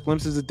the first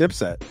glimpses of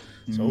Dipset.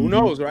 So who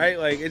knows, right?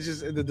 Like, it's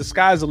just the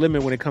sky's the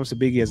limit when it comes to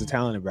Biggie as a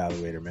talent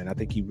evaluator, man. I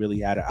think he really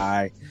had an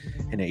eye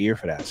and an ear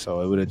for that.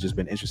 So it would have just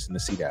been interesting to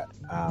see that.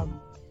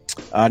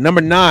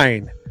 Number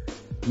 9.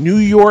 New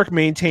York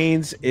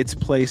maintains its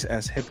place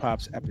as hip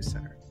hop's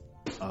epicenter.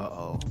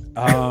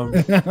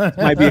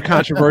 Might be a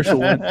controversial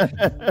one.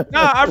 No,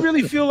 I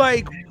really feel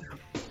like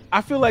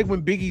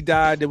when Biggie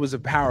died, there was a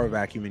power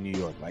vacuum in New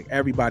York. Like,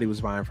 everybody was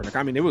vying for the.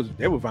 I mean, they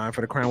were vying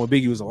for the crown when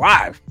Biggie was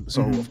alive.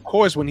 So of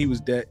course, when he was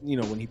dead,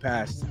 when he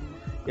passed,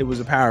 it was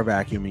a power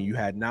vacuum, and you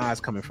had Nas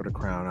coming for the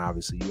crown.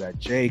 Obviously, you had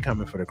Jay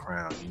coming for the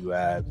crown. You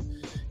had,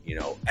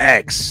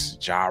 X,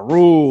 Ja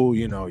Rule.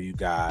 You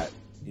got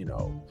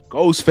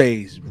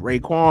Ghostface,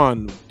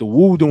 Raekwon, the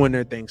Wu doing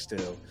their thing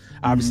still.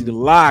 Obviously the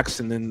Locks,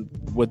 and then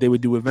what they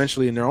would do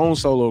eventually in their own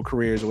solo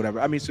careers or whatever.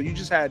 I mean, so you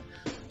just had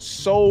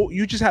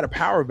a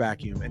power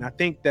vacuum, and I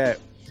think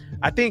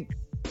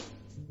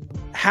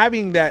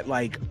having that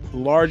like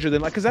larger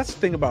than like, because that's the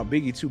thing about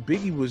Biggie too.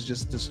 Biggie was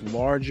just this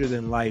larger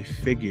than life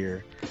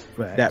figure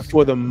that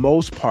for the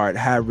most part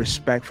had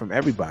respect from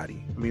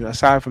everybody. I mean,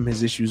 aside from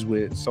his issues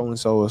with so and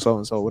so or so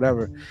and so,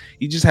 whatever,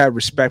 he just had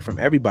respect from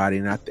everybody.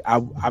 And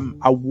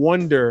I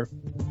wonder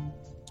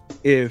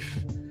if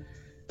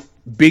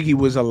Biggie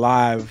was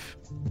alive,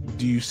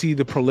 do you see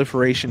the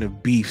proliferation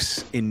of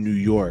beefs in New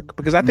York?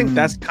 Because I think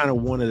that's kind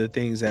of one of the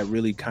things that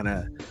really kind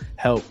of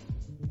helped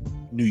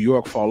New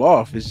York fall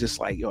off. Is just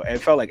like, it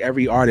felt like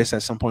every artist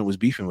at some point was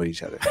beefing with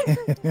each other.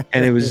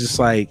 And it was just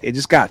like, it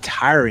just got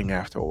tiring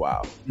after a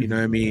while. You know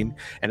what I mean?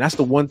 And that's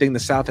the one thing the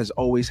South has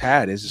always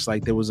had. It's just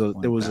like there was a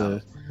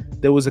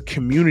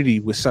community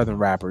with Southern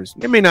rappers.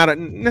 It may not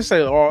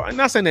necessarily, or I'm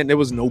not saying that there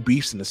was no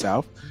beefs in the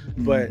South,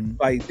 but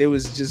like there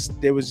was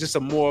just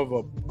a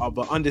more of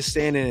a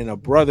understanding and a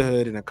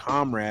brotherhood and a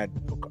camaraderie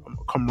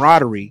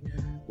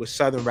with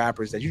Southern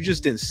rappers that you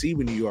just didn't see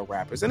with New York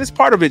rappers. And it's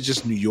part of it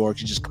just New York,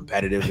 you're just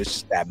competitive. It's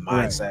just that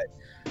mindset. Right.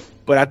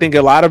 But I think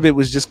a lot of it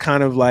was just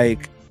kind of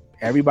like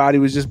everybody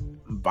was just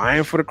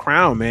vying for the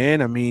crown,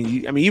 man. I mean,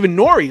 even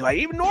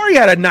Nori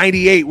had a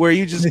 98 where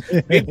you just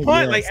big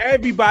punt. Like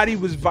everybody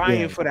was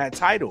vying for that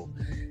title.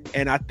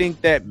 And I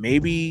think that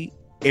maybe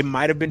it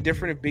might have been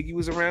different if Biggie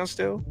was around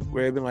still,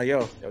 where it'd been like,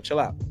 yo, chill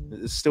out.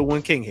 There's still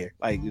one king here.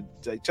 Like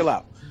chill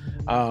out.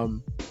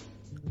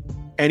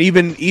 And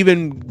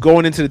even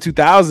going into the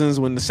 2000s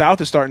when the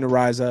South is starting to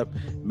rise up,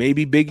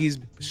 maybe Biggie's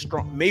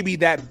strong. Maybe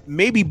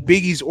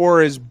Biggie's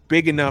aura is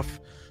big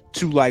enough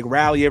to like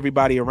rally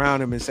everybody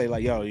around him and say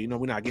like, yo,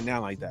 we're not getting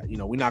down like that.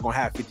 We're not gonna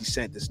have 50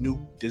 Cent, this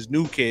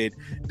new kid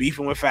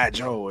beefing with Fat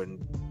Joe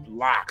and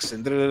Locks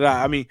and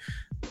da-da-da. I mean,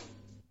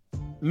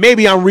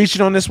 maybe I'm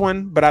reaching on this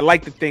one, but I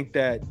like to think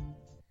that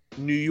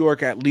New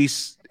York at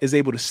least is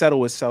able to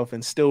settle itself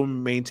and still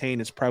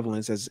maintain its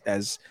prevalence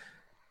as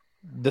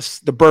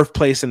the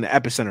birthplace and the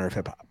epicenter of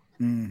hip hop.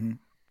 Mm-hmm.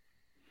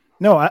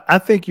 No, I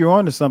think you're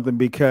onto something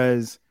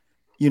because,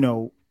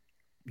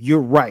 you're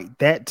right.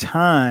 That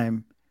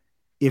time,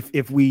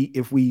 if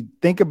we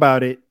think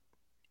about it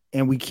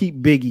and we keep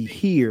Biggie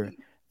here,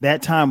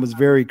 that time was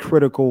very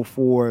critical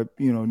for,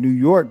 New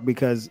York,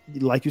 because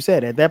like you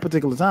said, at that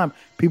particular time,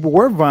 people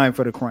were vying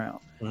for the crown.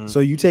 Mm-hmm. So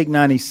you take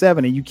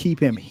 97 and you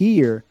keep him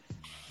here.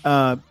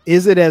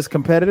 Is it as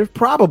competitive?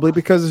 Probably,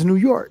 because it's New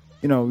York.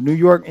 New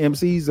York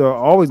MCs are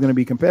always going to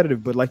be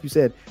competitive, but like you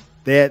said,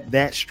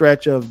 that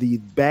stretch of the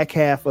back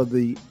half of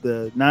the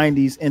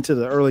 90s into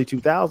the early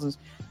 2000s,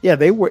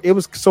 it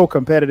was so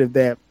competitive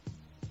that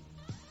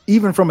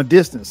even from a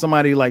distance,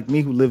 somebody like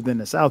me who lived in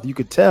the South, you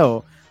could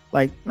tell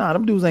like, nah,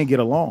 them dudes ain't get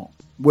along.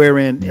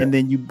 And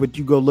then you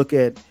go look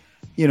at,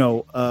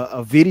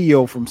 a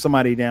video from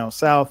somebody down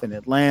south in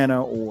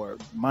Atlanta or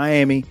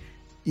Miami,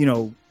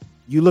 you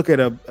look at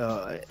a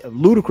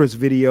Ludacris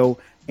video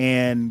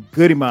and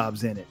Goody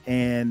Mob's in it,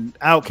 and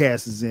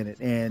Outkast is in it,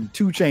 and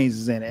 2 Chainz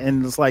is in it,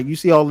 and it's like you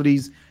see all of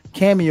these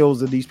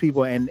cameos of these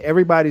people, and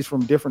everybody's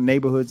from different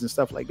neighborhoods and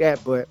stuff like that,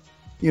 but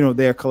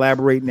they're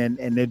collaborating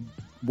and they're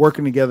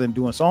working together and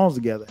doing songs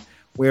together.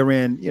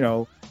 Wherein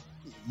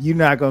you're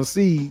not gonna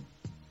see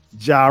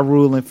Ja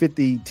Rule and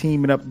 50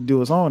 teaming up to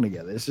do a song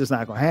together. It's just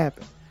not gonna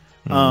happen.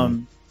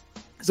 Mm-hmm.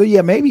 So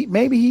yeah,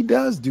 maybe he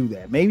does do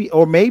that.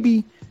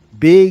 Maybe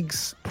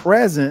Big's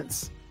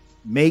presence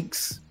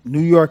makes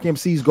New York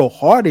MCs go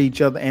hard at each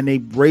other and they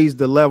raise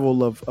the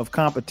level of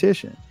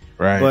competition.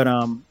 Right. But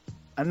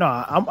I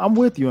know I'm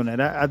with you on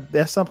that.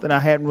 That's something I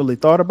hadn't really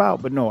thought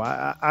about, but no,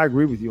 I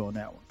agree with you on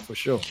that one for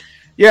sure.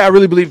 Yeah, I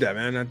really believe that,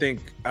 man.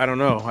 I don't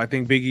know. I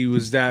think Biggie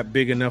was that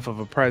big enough of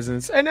a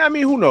presence. And I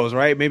mean, who knows,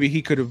 right? Maybe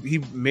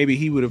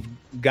he would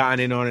have gotten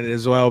in on it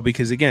as well,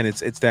 because again,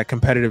 it's that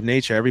competitive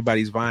nature.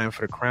 Everybody's vying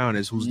for the crown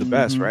as who's the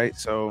best, right?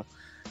 So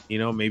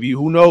maybe,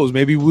 who knows?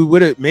 Maybe we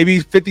would have. Maybe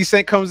 50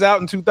 Cent comes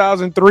out in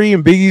 2003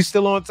 and Biggie's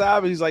still on top,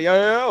 and he's like,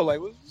 yo, like,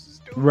 what's this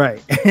doing?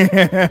 Right.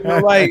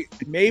 Like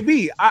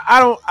maybe. I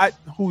don't.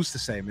 Who's to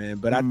say, man?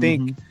 But I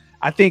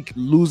think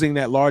losing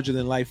that larger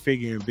than life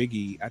figure in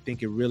Biggie, I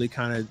think it really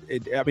kind of.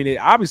 It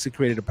obviously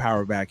created a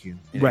power vacuum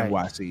in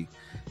NYC,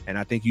 and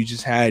I think you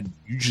just had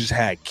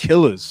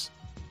killers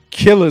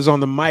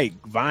on the mic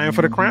vying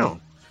for the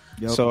crown.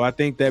 Yep. So I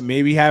think that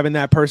maybe having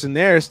that person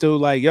there is still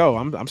like, yo,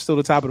 I'm still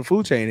the top of the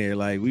food chain here.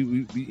 Like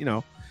we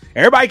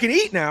everybody can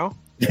eat now.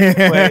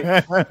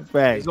 But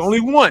there's only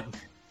one.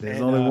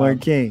 There's only one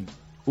king.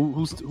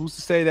 Who's to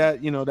say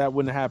that that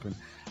wouldn't happen?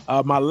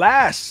 My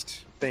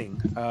last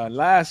thing,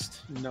 last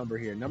number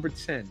here, number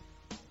 10.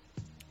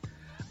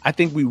 I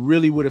think we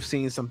really would have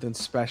seen something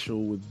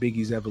special with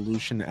Biggie's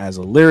evolution as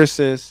a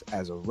lyricist,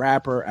 as a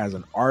rapper, as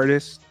an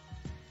artist,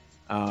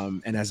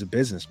 and as a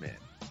businessman.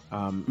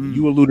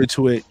 You alluded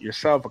to it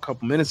yourself a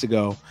couple minutes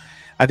ago.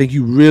 I think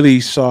you really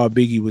saw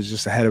Biggie was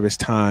just ahead of his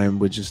time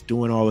with just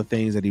doing all the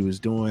things that he was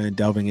doing,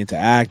 delving into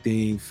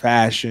acting,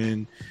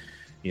 fashion,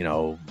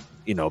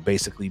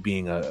 basically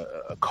being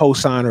a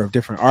co-signer of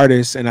different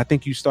artists. And I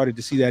think you started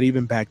to see that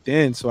even back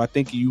then. So I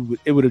think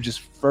it would have just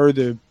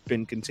further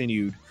been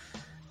continued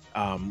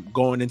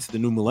going into the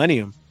new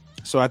millennium.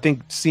 So I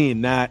think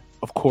seeing that,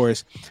 of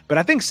course, but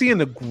I think seeing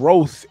the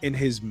growth in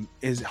his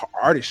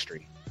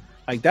artistry,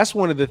 like that's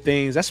one of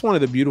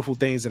the beautiful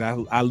things that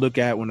I look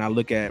at when I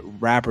look at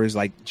rappers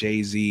like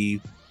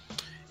Jay-Z,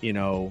 I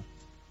know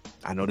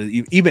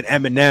that even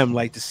Eminem,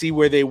 like to see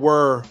where they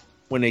were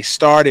when they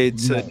started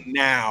to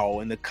now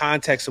in the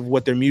context of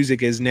what their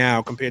music is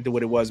now compared to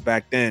what it was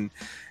back then.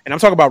 And I'm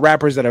talking about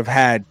rappers that have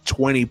had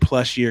 20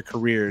 plus year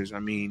careers. I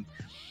mean,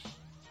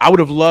 I would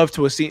have loved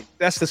to have seen.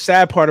 That's the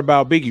sad part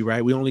about Biggie,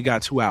 right? We only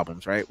got 2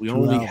 albums, right? We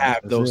only have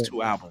those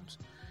 2 albums.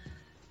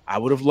 I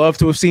would have loved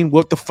to have seen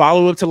what the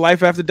follow-up to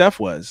Life After Death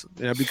was,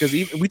 because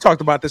we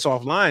talked about this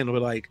offline. We're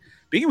like,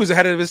 Biggie was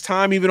ahead of his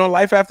time even on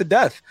Life After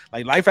Death.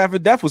 Like Life After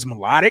Death was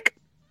melodic.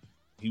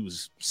 He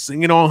was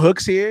singing on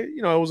hooks here.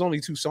 It was only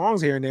 2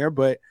 songs here and there,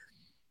 but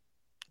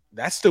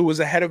that still was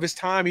ahead of his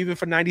time, even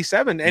for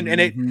 '97, and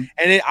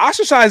it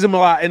ostracized him a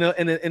lot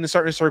in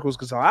certain circles,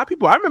 because a lot of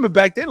people, I remember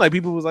back then, like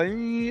people was like,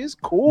 it's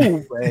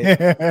cool, but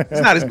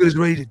it's not as good as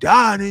Ready to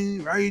Die.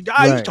 And Ready to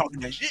Die, he's talking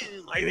that shit,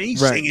 like he's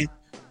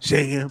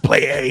singing,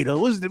 play a hater.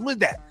 What's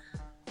that?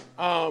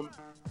 So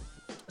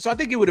I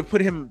think it would have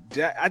put him.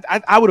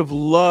 I would have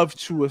loved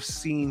to have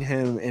seen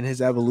him in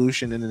his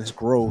evolution and in his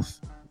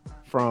growth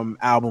from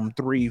album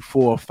 3,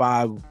 4,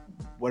 5,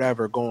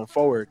 whatever going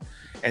forward,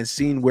 and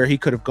seeing where he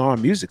could have gone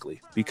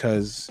musically,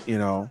 because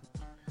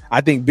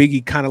I think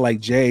Biggie, kind of like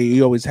Jay,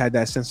 he always had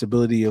that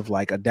sensibility of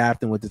like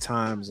adapting with the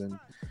times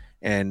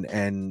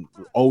and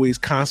always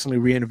constantly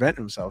reinventing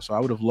himself. So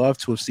I would have loved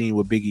to have seen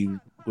what Biggie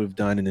would have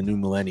done in the new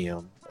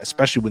millennium,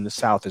 especially when the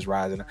South is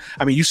rising.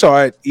 I mean, you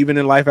saw it even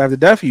in Life After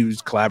Death. He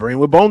was collaborating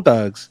with Bone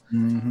Thugs,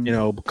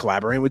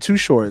 collaborating with Too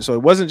Short. So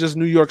it wasn't just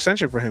New York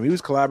centric for him. He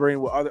was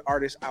collaborating with other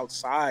artists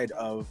outside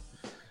of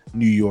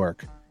New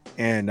York.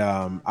 And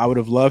I would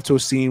have loved to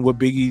have seen what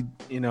Biggie,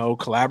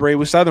 collaborate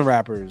with Southern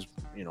rappers,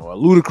 a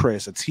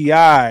Ludacris, a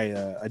T.I.,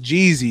 a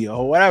Jeezy,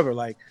 or whatever.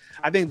 Like,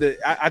 I think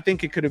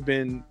it could have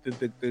been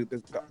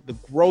the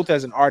growth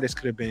as an artist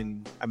could have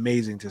been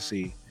amazing to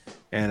see.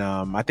 And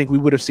I think we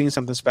would have seen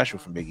something special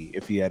from Biggie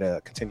if he had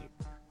continued.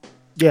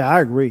 Yeah,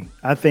 I agree.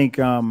 I think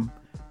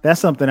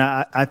that's something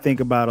I think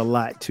about a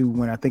lot too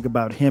when I think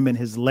about him and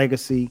his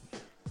legacy,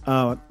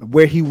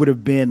 where he would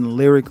have been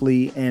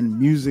lyrically and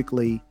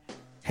musically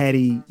had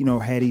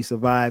he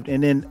survived,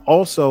 and then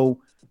also,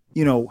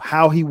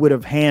 how he would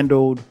have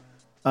handled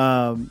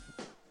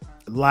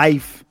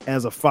life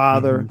as a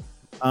father.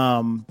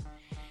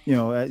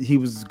 He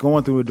was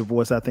going through a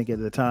divorce, I think, at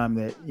the time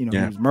that he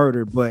was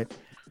murdered, but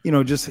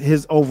just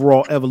his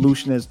overall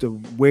evolution as to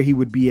where he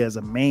would be as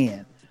a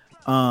man.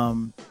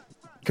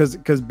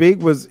 Because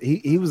Big was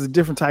he was a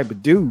different type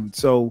of dude.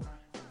 So,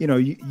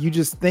 you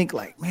just think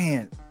like,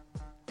 man,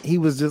 he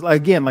was just,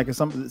 again, like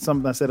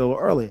something I said a little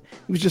earlier,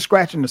 he was just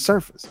scratching the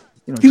surface.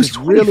 He was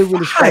really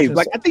scratching.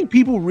 Like, I think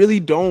people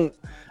really don't.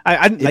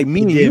 I like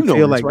me and you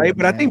know this, right?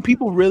 But I think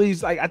people really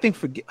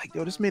forget, like,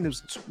 yo, this man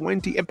was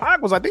 20, and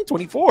Pac was, I think,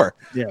 24.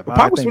 Yeah,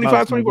 Pac was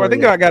 25, 24. I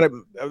think I got it.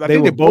 I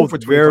think they both were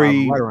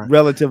very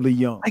relatively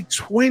young, like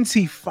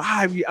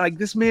 25. Like,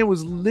 this man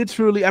was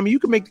literally. I mean, you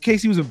could make the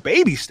case he was a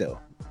baby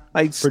still.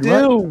 Like,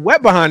 still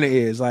wet behind the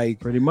ears, like,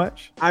 pretty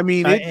much. I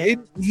mean, I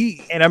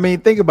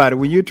mean, think about it.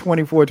 When you're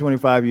 24,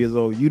 25 years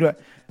old,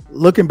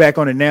 looking back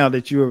on it now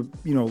that you're,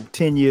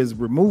 10 years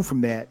removed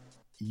from that,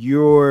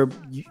 you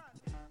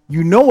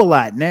know a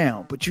lot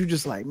now, but you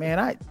just like,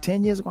 man,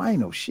 10 years ago, I ain't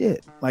know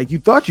shit. Like, you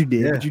thought you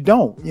did, but you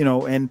don't,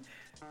 and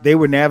they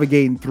were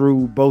navigating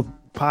through, both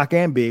Pac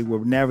and Big were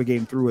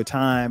navigating through a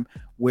time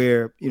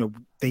where,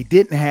 they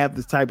didn't have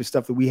the type of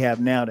stuff that we have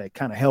now that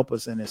kind of help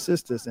us and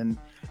assist us. And,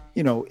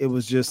 it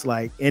was just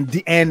like,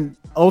 and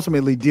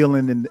ultimately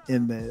dealing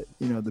in the,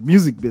 the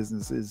music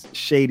business, as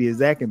shady as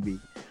that can be.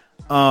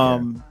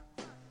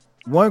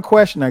 One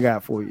question I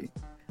got for you.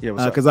 Yeah,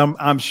 because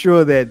I'm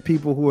sure that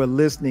people who are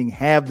listening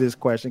have this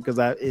question, because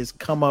it's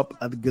come up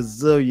a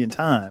gazillion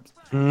times.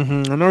 I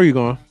know where you're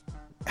going.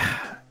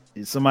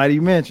 Somebody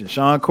you mentioned,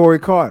 Sean Corey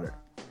Carter.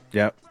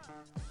 Yep.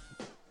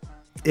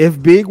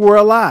 If Big were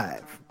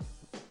alive,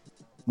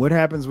 what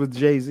happens with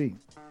Jay-Z?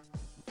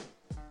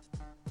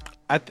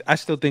 I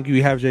still think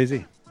you have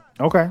Jay-Z.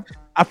 Okay.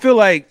 I feel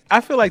like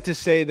to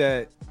say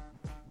that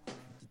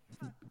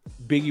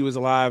Biggie was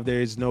alive,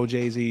 there's no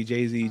Jay-Z.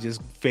 Jay-Z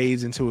just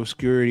fades into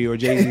obscurity, or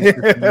Jay-Z's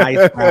just a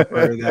nice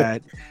rapper.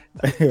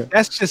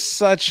 That's just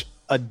such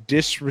a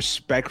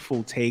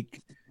disrespectful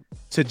take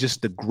to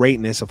just the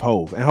greatness of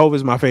Hov. And Hov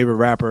is my favorite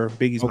rapper.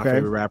 Biggie's my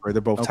favorite rapper.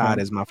 They're both tied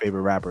as my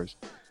favorite rappers.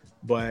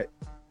 But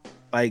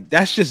like,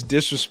 that's just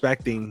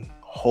disrespecting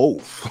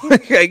Hov.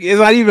 It's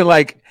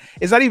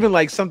not even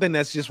like something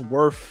that's just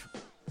worth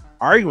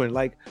arguing.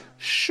 Like,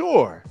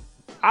 sure,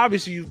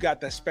 obviously you've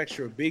got that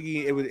spectrum of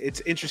Biggie.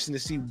 It's interesting to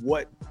see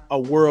what a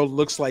world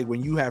looks like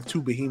when you have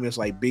two behemoths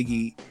like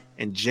Biggie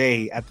and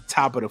Jay at the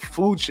top of the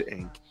food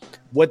chain,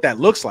 what that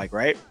looks like,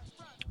 right?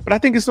 But I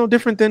think it's no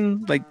different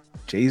than like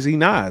Jay-Z,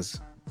 Nas.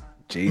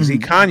 Jay-Z,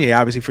 Kanye,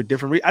 obviously for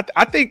different reasons.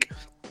 I think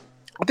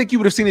you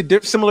would have seen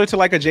it similar to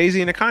like a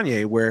Jay-Z and a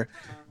Kanye, where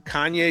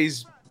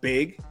Kanye's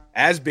big,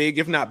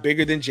 if not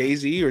bigger than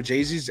Jay-Z, or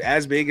Jay-Z's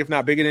as big, if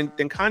not bigger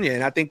than Kanye.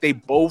 And I think they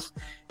both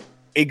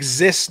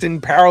exist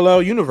in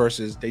parallel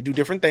universes. They do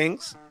different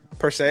things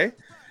per se.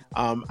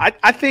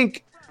 I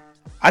think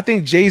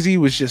Jay-Z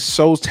was just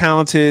so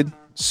talented,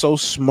 so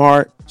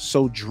smart,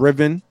 so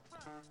driven.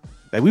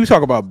 Like we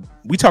talk about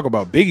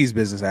Biggie's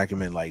business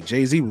acumen. Like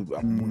Jay-Z,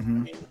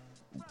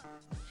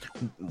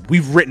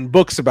 we've written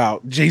books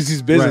about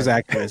Jay-Z's business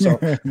acumen. So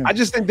I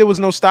just think there was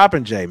no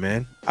stopping Jay,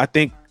 man. I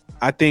think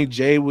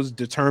Jay was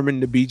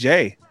determined to be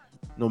Jay,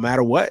 no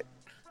matter what.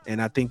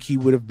 And I think he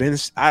would have been.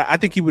 I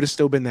think he would have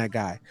still been that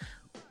guy.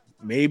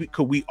 Maybe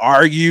could we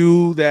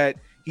argue that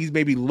he's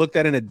maybe looked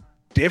at in a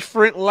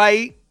different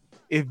light?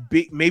 If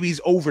maybe he's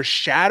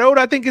overshadowed,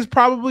 I think is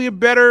probably a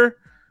better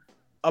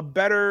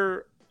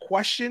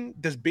question.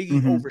 Does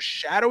Biggie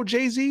overshadow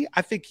Jay-Z?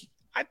 I think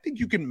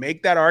you can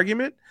make that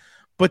argument,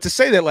 but to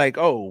say that like,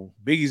 oh,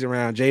 Biggie's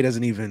around, Jay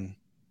doesn't even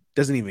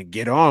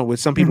get on, with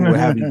some people would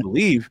have you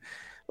believe,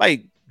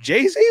 like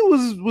Jay-Z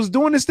was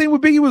doing this thing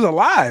when Biggie was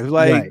alive.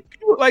 Like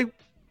people, like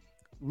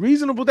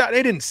Reasonable Doubt,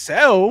 they didn't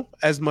sell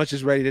as much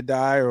as Ready to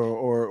Die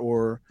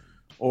or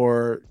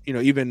you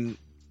know,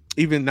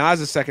 even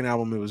Nas' second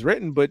album, it was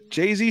written, but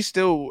Jay-Z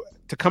still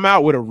to come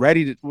out with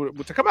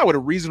a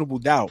Reasonable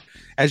Doubt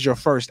as your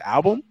first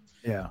album.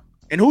 Yeah.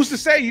 And who's to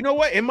say, you know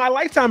what, in my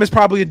lifetime is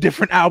probably a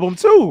different album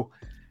too.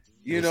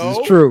 This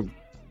is true.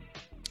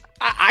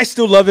 I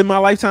still love In My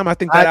Lifetime. I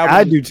think that album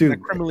I do too.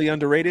 Criminally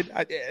underrated.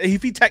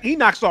 If he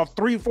knocks off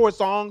 3-4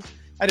 songs,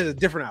 that is a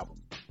different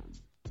album.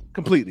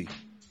 Completely.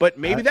 But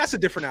maybe that's a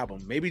different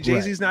album. Maybe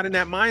Jay-Z's not in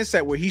that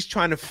mindset where he's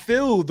trying to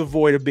fill the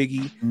void of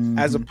Biggie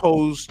as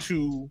opposed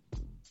to,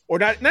 or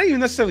not even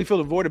necessarily fill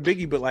the void of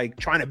Biggie, but like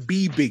trying to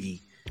be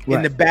Biggie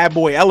in the bad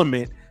boy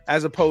element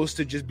as opposed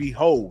to just be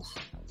Hove.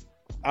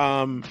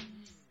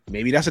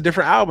 Maybe that's a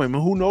different album.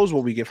 And who knows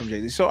what we get from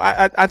Jay-Z. So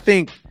I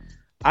think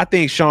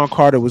Sean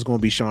Carter was going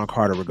to be Sean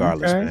Carter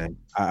regardless, man.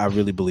 I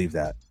really believe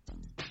that.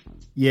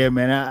 Yeah,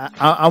 man,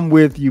 I'm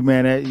with you,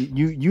 man.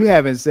 You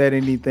haven't said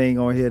anything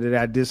on here that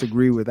I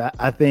disagree with.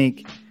 I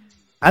think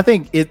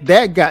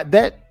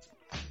that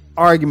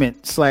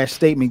argument /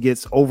 statement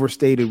gets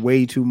overstated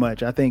way too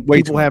much. I think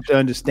people have to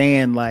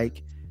understand,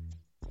 like,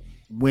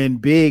 when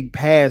Big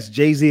passed,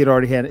 Jay-Z had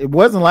already had. It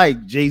wasn't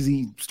like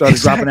Jay-Z started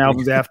dropping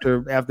albums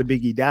after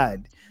Biggie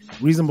died.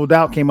 Reasonable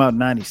Doubt came out in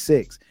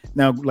 '96.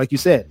 Now, like you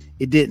said,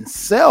 it didn't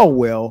sell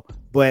well,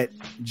 but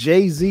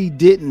Jay-Z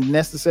didn't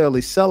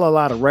necessarily sell a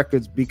lot of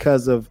records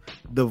because of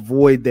the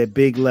void that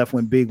Big left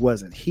when Big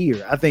wasn't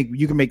here. I think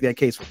you can make that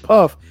case for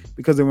Puff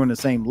because they were on the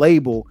same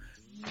label.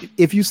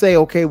 If you say,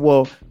 okay,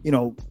 well, you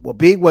know,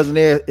 Big wasn't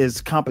there as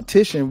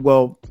competition.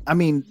 Well, I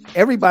mean,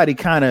 everybody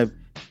kind of,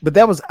 but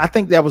I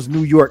think that was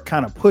New York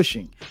kind of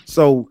pushing.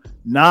 So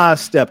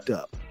Nas stepped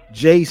up,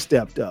 Jay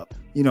stepped up,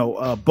 you know,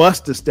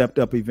 Busta stepped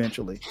up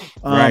eventually.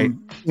 You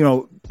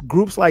know,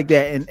 groups like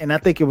that. And I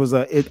think it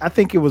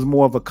was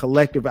more of a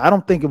collective. I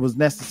don't think it was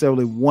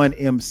necessarily one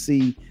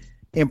MC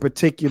in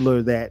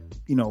particular that,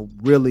 you know,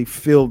 really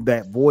filled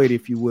that void,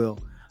 if you will.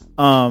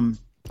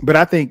 But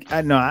I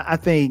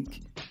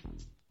think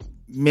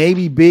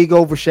maybe Big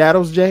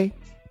overshadows Jay,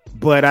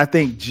 but I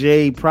think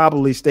Jay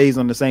probably stays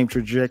on the same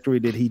trajectory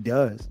that he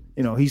does.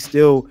 You know, he's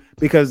still,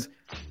 because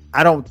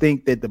I don't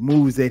think that the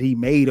moves that he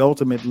made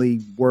ultimately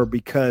were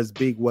because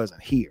Big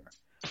wasn't here.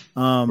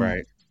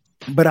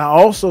 But I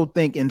also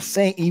think in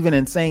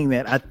saying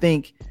that, I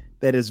think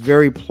that it's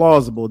very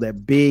plausible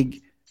that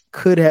Big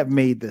could have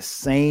made the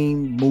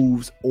same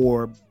moves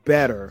or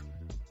better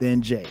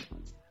than Jay.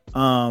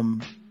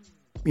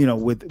 You know,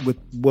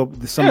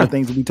 with some of the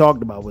things that we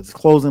talked about was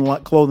clothing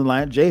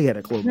line. Jay had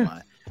a clothing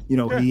line. You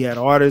know, he had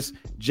artists.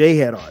 Jay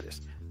had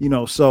artists. You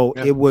know, so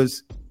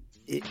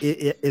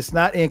it's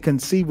not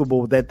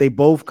inconceivable that they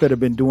both could have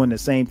been doing the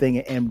same thing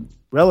and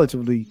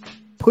relatively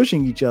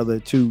pushing each other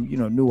to, you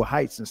know, newer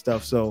heights and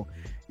stuff. So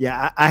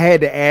yeah, I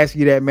had to ask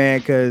you that, man,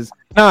 because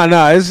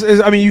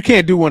it's I mean, you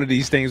can't do one of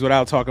these things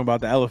without talking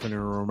about the elephant in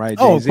the room, right?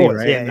 Oh, Jay-Z, of course,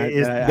 right?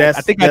 Yeah,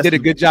 I think I did a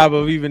good job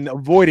of even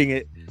avoiding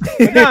it.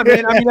 But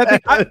man, I mean, I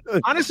think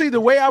honestly, the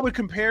way I would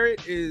compare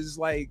it is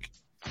like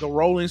the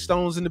Rolling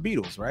Stones and the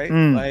Beatles, right?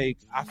 Like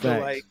I feel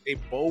like they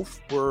both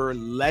were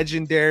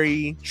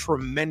legendary,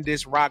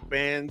 tremendous rock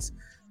bands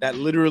that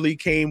literally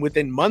came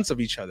within months of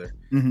each other,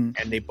 and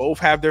they both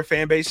have their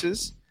fan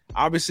bases.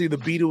 Obviously, the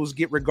Beatles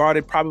get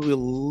regarded probably a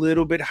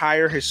little bit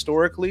higher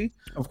historically,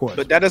 of course.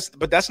 But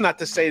that's not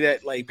to say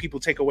that like people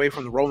take away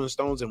from the Rolling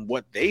Stones and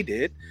what they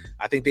did.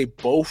 I think they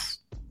both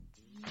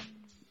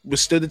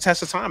withstood the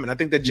test of time, and I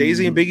think that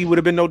Jay-Z and Biggie would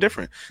have been no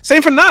different.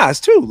 Same for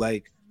Nas too.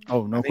 Like,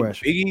 oh, no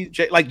question.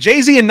 Biggie,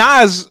 Jay-Z and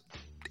Nas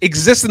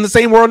exist in the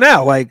same world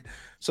now. Like,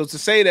 so to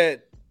say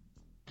that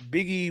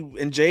Biggie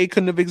and Jay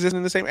couldn't have existed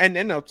in the same,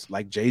 and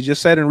like Jay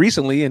just said, and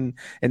recently in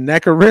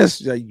neck or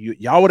wrist,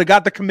 y'all would have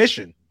got the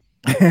commission.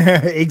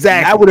 Exactly.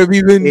 That would have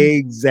even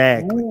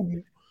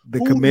the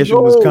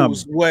commission was coming.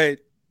 What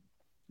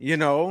You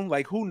know,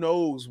 like who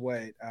knows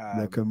what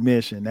the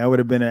commission that would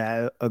have been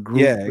a group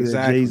yeah,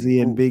 exactly. Jay-Z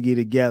and Biggie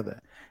together.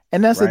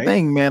 And that's the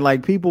thing, man.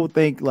 Like people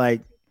think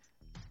like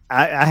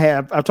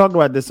I've talked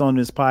about this on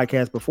this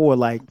podcast before.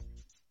 Like,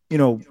 you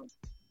know,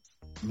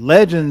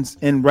 legends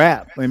in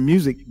rap and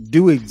music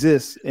do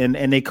exist, and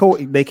they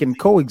can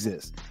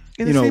coexist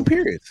in the same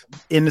period.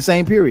 In the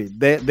same period,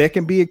 there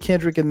can be a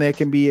Kendrick and there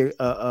can be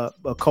a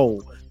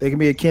Cole. There can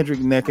be a Kendrick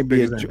and there can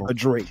be a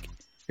Drake.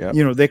 Yep.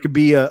 You know, there could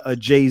be a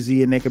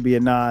Jay-Z and there could be a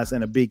Nas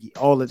and a Biggie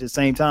all at the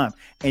same time.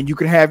 And you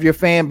can have your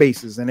fan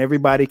bases and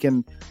everybody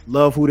can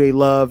love who they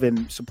love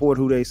and support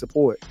who they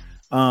support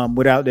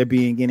without there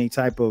being any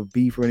type of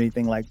beef or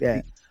anything like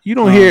that. You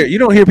don't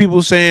hear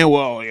people saying,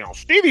 well, you know,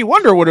 Stevie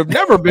Wonder would have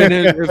never been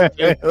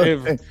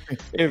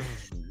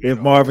if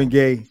Marvin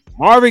Gaye.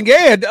 Marvin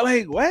Gaye,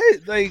 like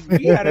what? Like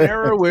we had an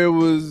era where it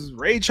was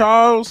Ray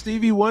Charles,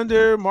 Stevie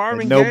Wonder,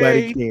 Marvin Gaye,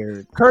 nobody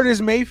cared.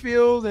 Curtis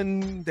Mayfield,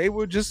 and they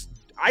were just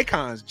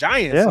icons,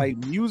 giants, like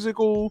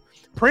musical.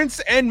 Prince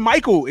and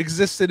Michael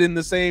existed in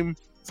the same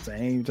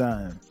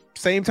time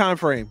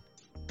frame.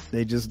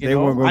 They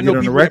weren't going to get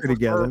on the record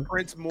together.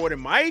 Prince more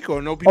than Mike,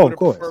 or no people that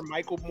prefer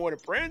Michael more than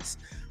Prince,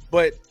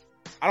 but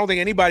I don't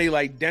think anybody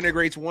like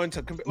denigrates one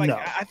to compare. Like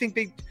I think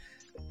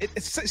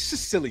it's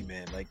just silly,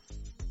 man. Like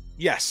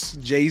yes,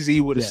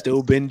 Jay-Z would have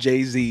still been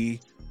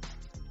Jay-Z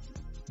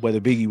whether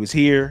Biggie was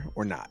here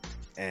or not,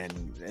 and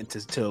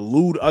to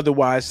allude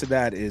otherwise to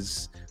that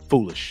is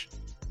foolish.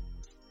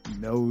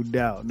 No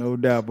doubt.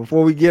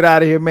 Before we get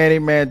out of here,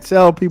 man,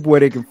 tell people where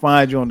they can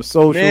find you on the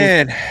socials.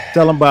 Man.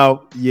 Tell them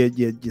about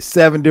your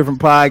 7 different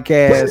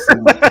podcasts.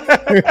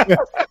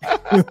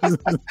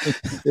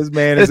 This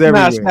man is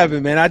everywhere. It's not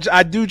 7, man.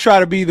 I do try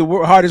to be the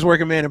hardest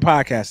working man in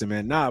podcasting,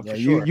 man. Nah, for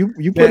sure.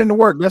 You put in the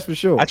work, that's for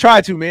sure. I try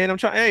to, man. I'm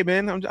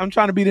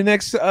trying to be the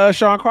next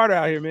Sean Carter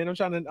out here, man. I'm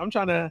trying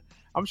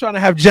to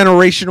have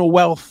generational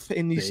wealth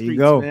in these streets,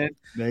 man.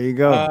 There you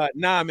go.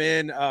 Nah,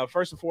 man.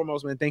 First and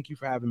foremost, man, thank you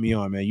for having me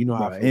on, man. You know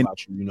how I feel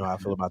about you. You know how I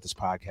feel about this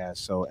podcast.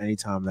 So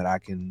anytime that I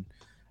can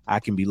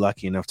be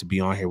lucky enough to be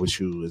on here with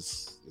you,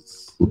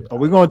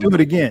 we're gonna do it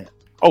again.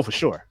 Oh, for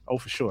sure.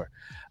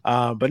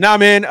 But now,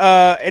 man,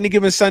 Any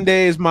Given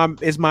Sunday is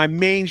my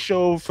main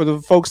show. For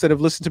the folks that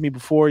have listened to me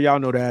before, y'all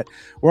know that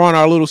we're on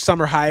our little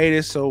summer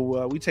hiatus,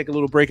 so we take a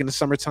little break in the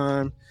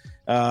summertime.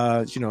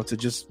 To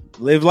just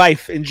live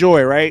life,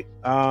 enjoy, right?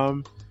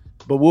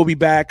 But we'll be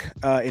back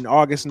in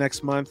August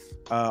next month.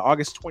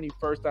 August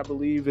 21st, I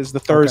believe, is the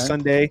third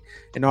Sunday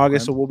in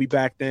August. So we'll be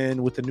back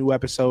then with a new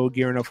episode,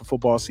 gearing up for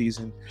football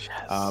season.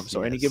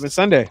 Any Given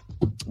Sunday,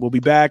 we'll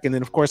be back. And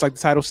then, of course, like the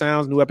title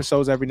sounds, new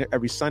episodes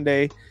every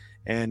Sunday.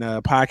 And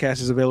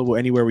podcast is available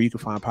anywhere where you can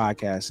find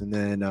podcasts. And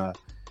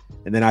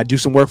then I do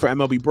some work for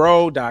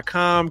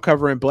MLBBro.com,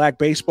 covering Black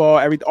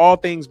baseball, all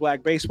things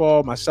Black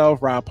baseball.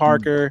 Myself, Rob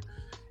Parker.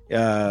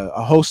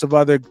 A host of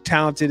other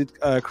talented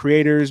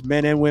creators,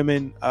 men and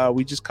women.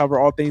 We just cover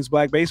all things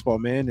Black baseball,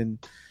 man, and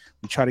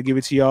we try to give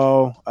it to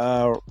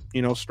y'all,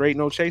 straight,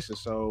 no chases.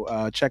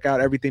 So check out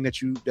everything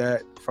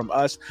that from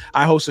us.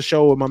 I host a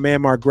show with my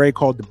man Mark Gray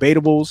called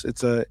Debatables.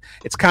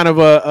 It's kind of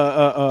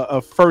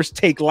a first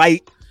take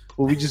light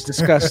where we just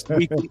discuss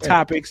weekly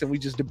topics and we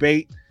just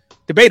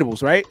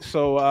debatables, right?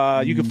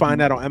 So you can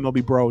find that on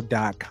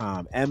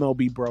MLBBro.com.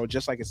 MLBBro,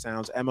 just like it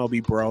sounds,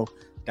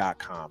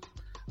 MLBBro.com.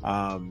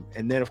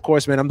 And then of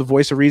course, man, I'm the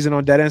voice of reason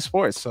on Dead End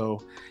Sports.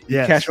 So you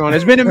catch me on.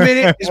 It's been a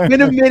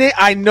minute.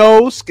 I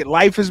know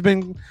life has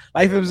been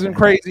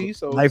crazy.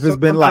 So life has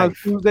been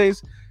life.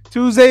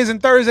 Tuesdays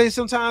and Thursdays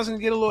sometimes can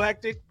get a little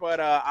hectic, but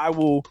I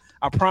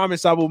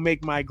promise I will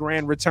make my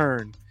grand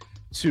return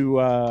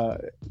to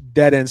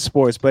Dead End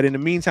Sports. But in the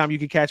meantime, you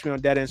can catch me on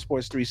Dead End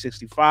Sports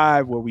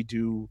 365, where we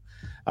do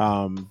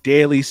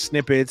daily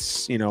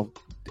snippets,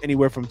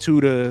 anywhere from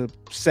 2 to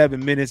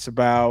 7 minutes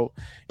about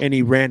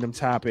any random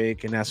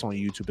topic, and that's on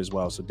YouTube as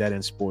well. So Dead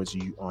End Sports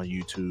on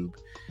YouTube,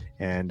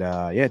 and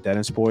Dead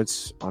End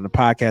Sports on the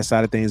podcast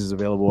side of things is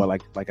available,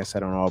 like I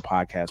said, on all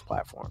podcast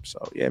platforms. So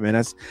yeah, man,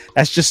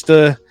 that's just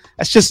a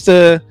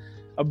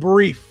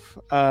brief,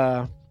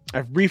 as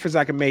brief as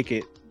I can make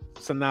it,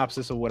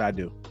 synopsis of what I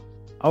do.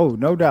 Oh,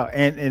 no doubt.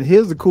 And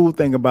here's the cool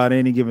thing about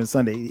Any Given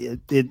Sunday.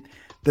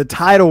 The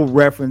title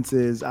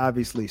references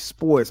obviously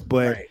sports,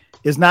 but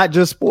it's not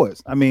just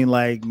sports. I mean,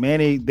 like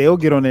Manny, they'll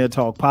get on there and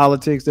talk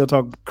politics, they'll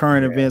talk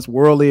current events,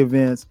 worldly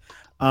events.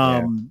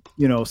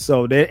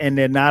 So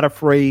they're not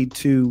afraid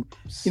to,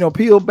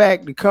 peel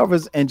back the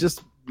covers and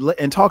just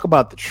talk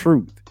about the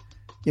truth.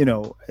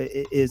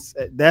 It's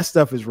that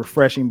stuff is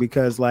refreshing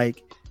because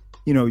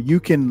you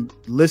can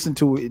listen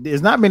to it.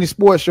 There's not many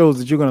sports shows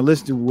that you're going to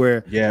listen to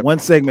where one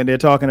segment they're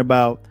talking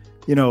about,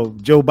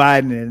 Joe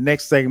Biden, and the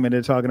next segment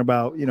they're talking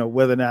about,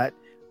 whether or not,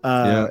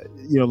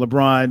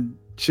 LeBron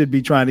should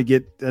be trying to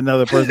get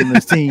another person in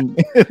his team.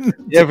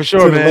 For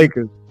sure, man. The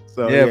Lakers.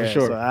 So for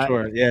sure.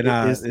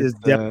 It's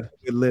definitely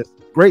a good list.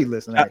 Great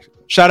listen, actually.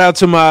 Shout out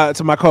to my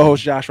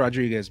co-host Josh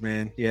Rodriguez,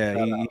 man. He's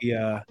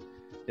the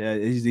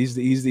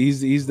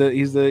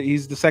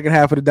second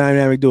half of the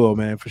dynamic duo,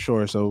 man, for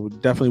sure. So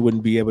definitely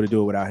wouldn't be able to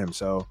do it without him.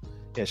 So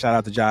yeah, shout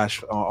out to Josh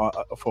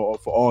for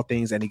all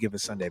things Any Given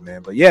Sunday,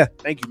 man. But yeah,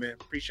 thank you, man.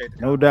 Appreciate it.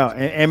 No doubt.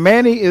 And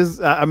Manny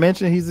is, I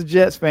mentioned he's a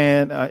Jets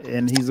fan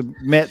and he's a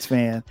Mets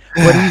fan,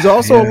 but he's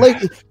also a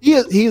Lakers. He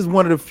is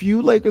one of the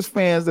few Lakers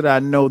fans that I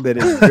know that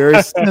is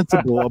very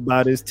sensible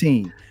about his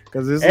team.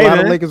 Because there's a lot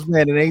of Lakers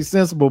fans that ain't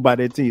sensible about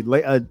their team.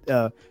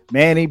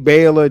 Manny,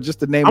 Baylor,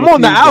 just to name. I'm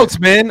on the outs,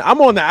 man. I'm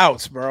on the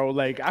outs, bro.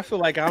 Like I feel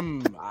like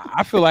I'm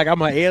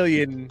an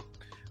alien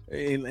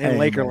in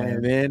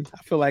Lakerland, man.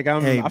 I feel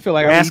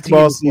like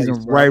basketball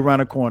season right around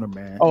the corner,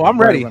 man. Oh,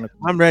 I'm ready.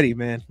 I'm ready,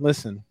 man.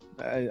 Listen,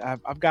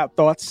 I've got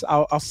thoughts.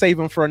 I'll save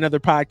them for another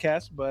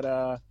podcast.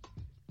 But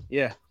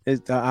yeah,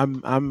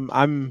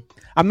 I'm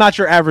not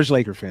your average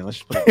Laker fan. Let's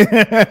just put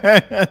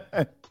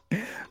it.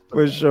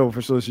 For sure.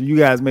 So you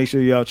guys make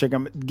sure y'all check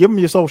them. Give them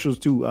your socials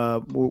too.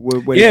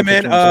 Yeah,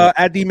 man.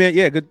 At D-Man.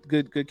 Yeah,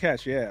 good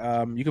catch.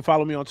 Yeah. You can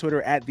follow me on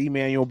Twitter at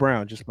TheManuel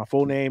Brown. Just my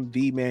full name,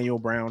 TheManuel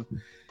Brown.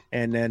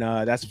 And then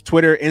that's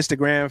Twitter,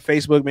 Instagram,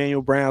 Facebook,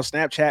 Manuel Brown,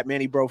 Snapchat,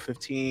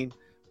 MannyBro15.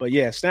 But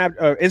yeah,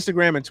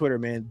 Instagram and Twitter,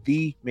 man,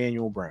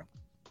 TheManuel Brown.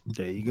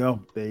 There you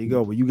go.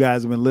 Well, you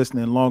guys have been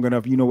listening long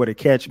enough. You know where to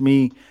catch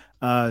me.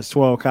 It's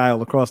 12 Kyle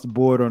across the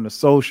board on the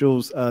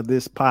socials.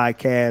 This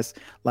podcast,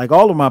 like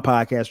all of my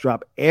podcasts,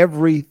 drop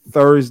every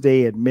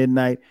Thursday at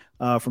midnight.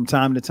 From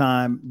time to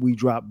time, we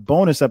drop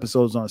bonus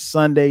episodes on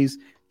Sundays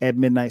at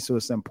midnight. So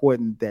it's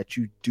important that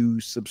you do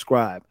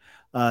subscribe.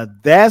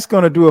 That's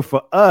going to do it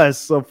for us.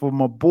 So for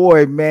my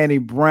boy, Manny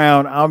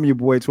Brown, I'm your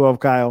boy, 12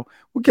 Kyle.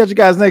 We'll catch you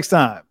guys next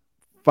time.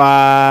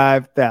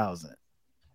 5,000.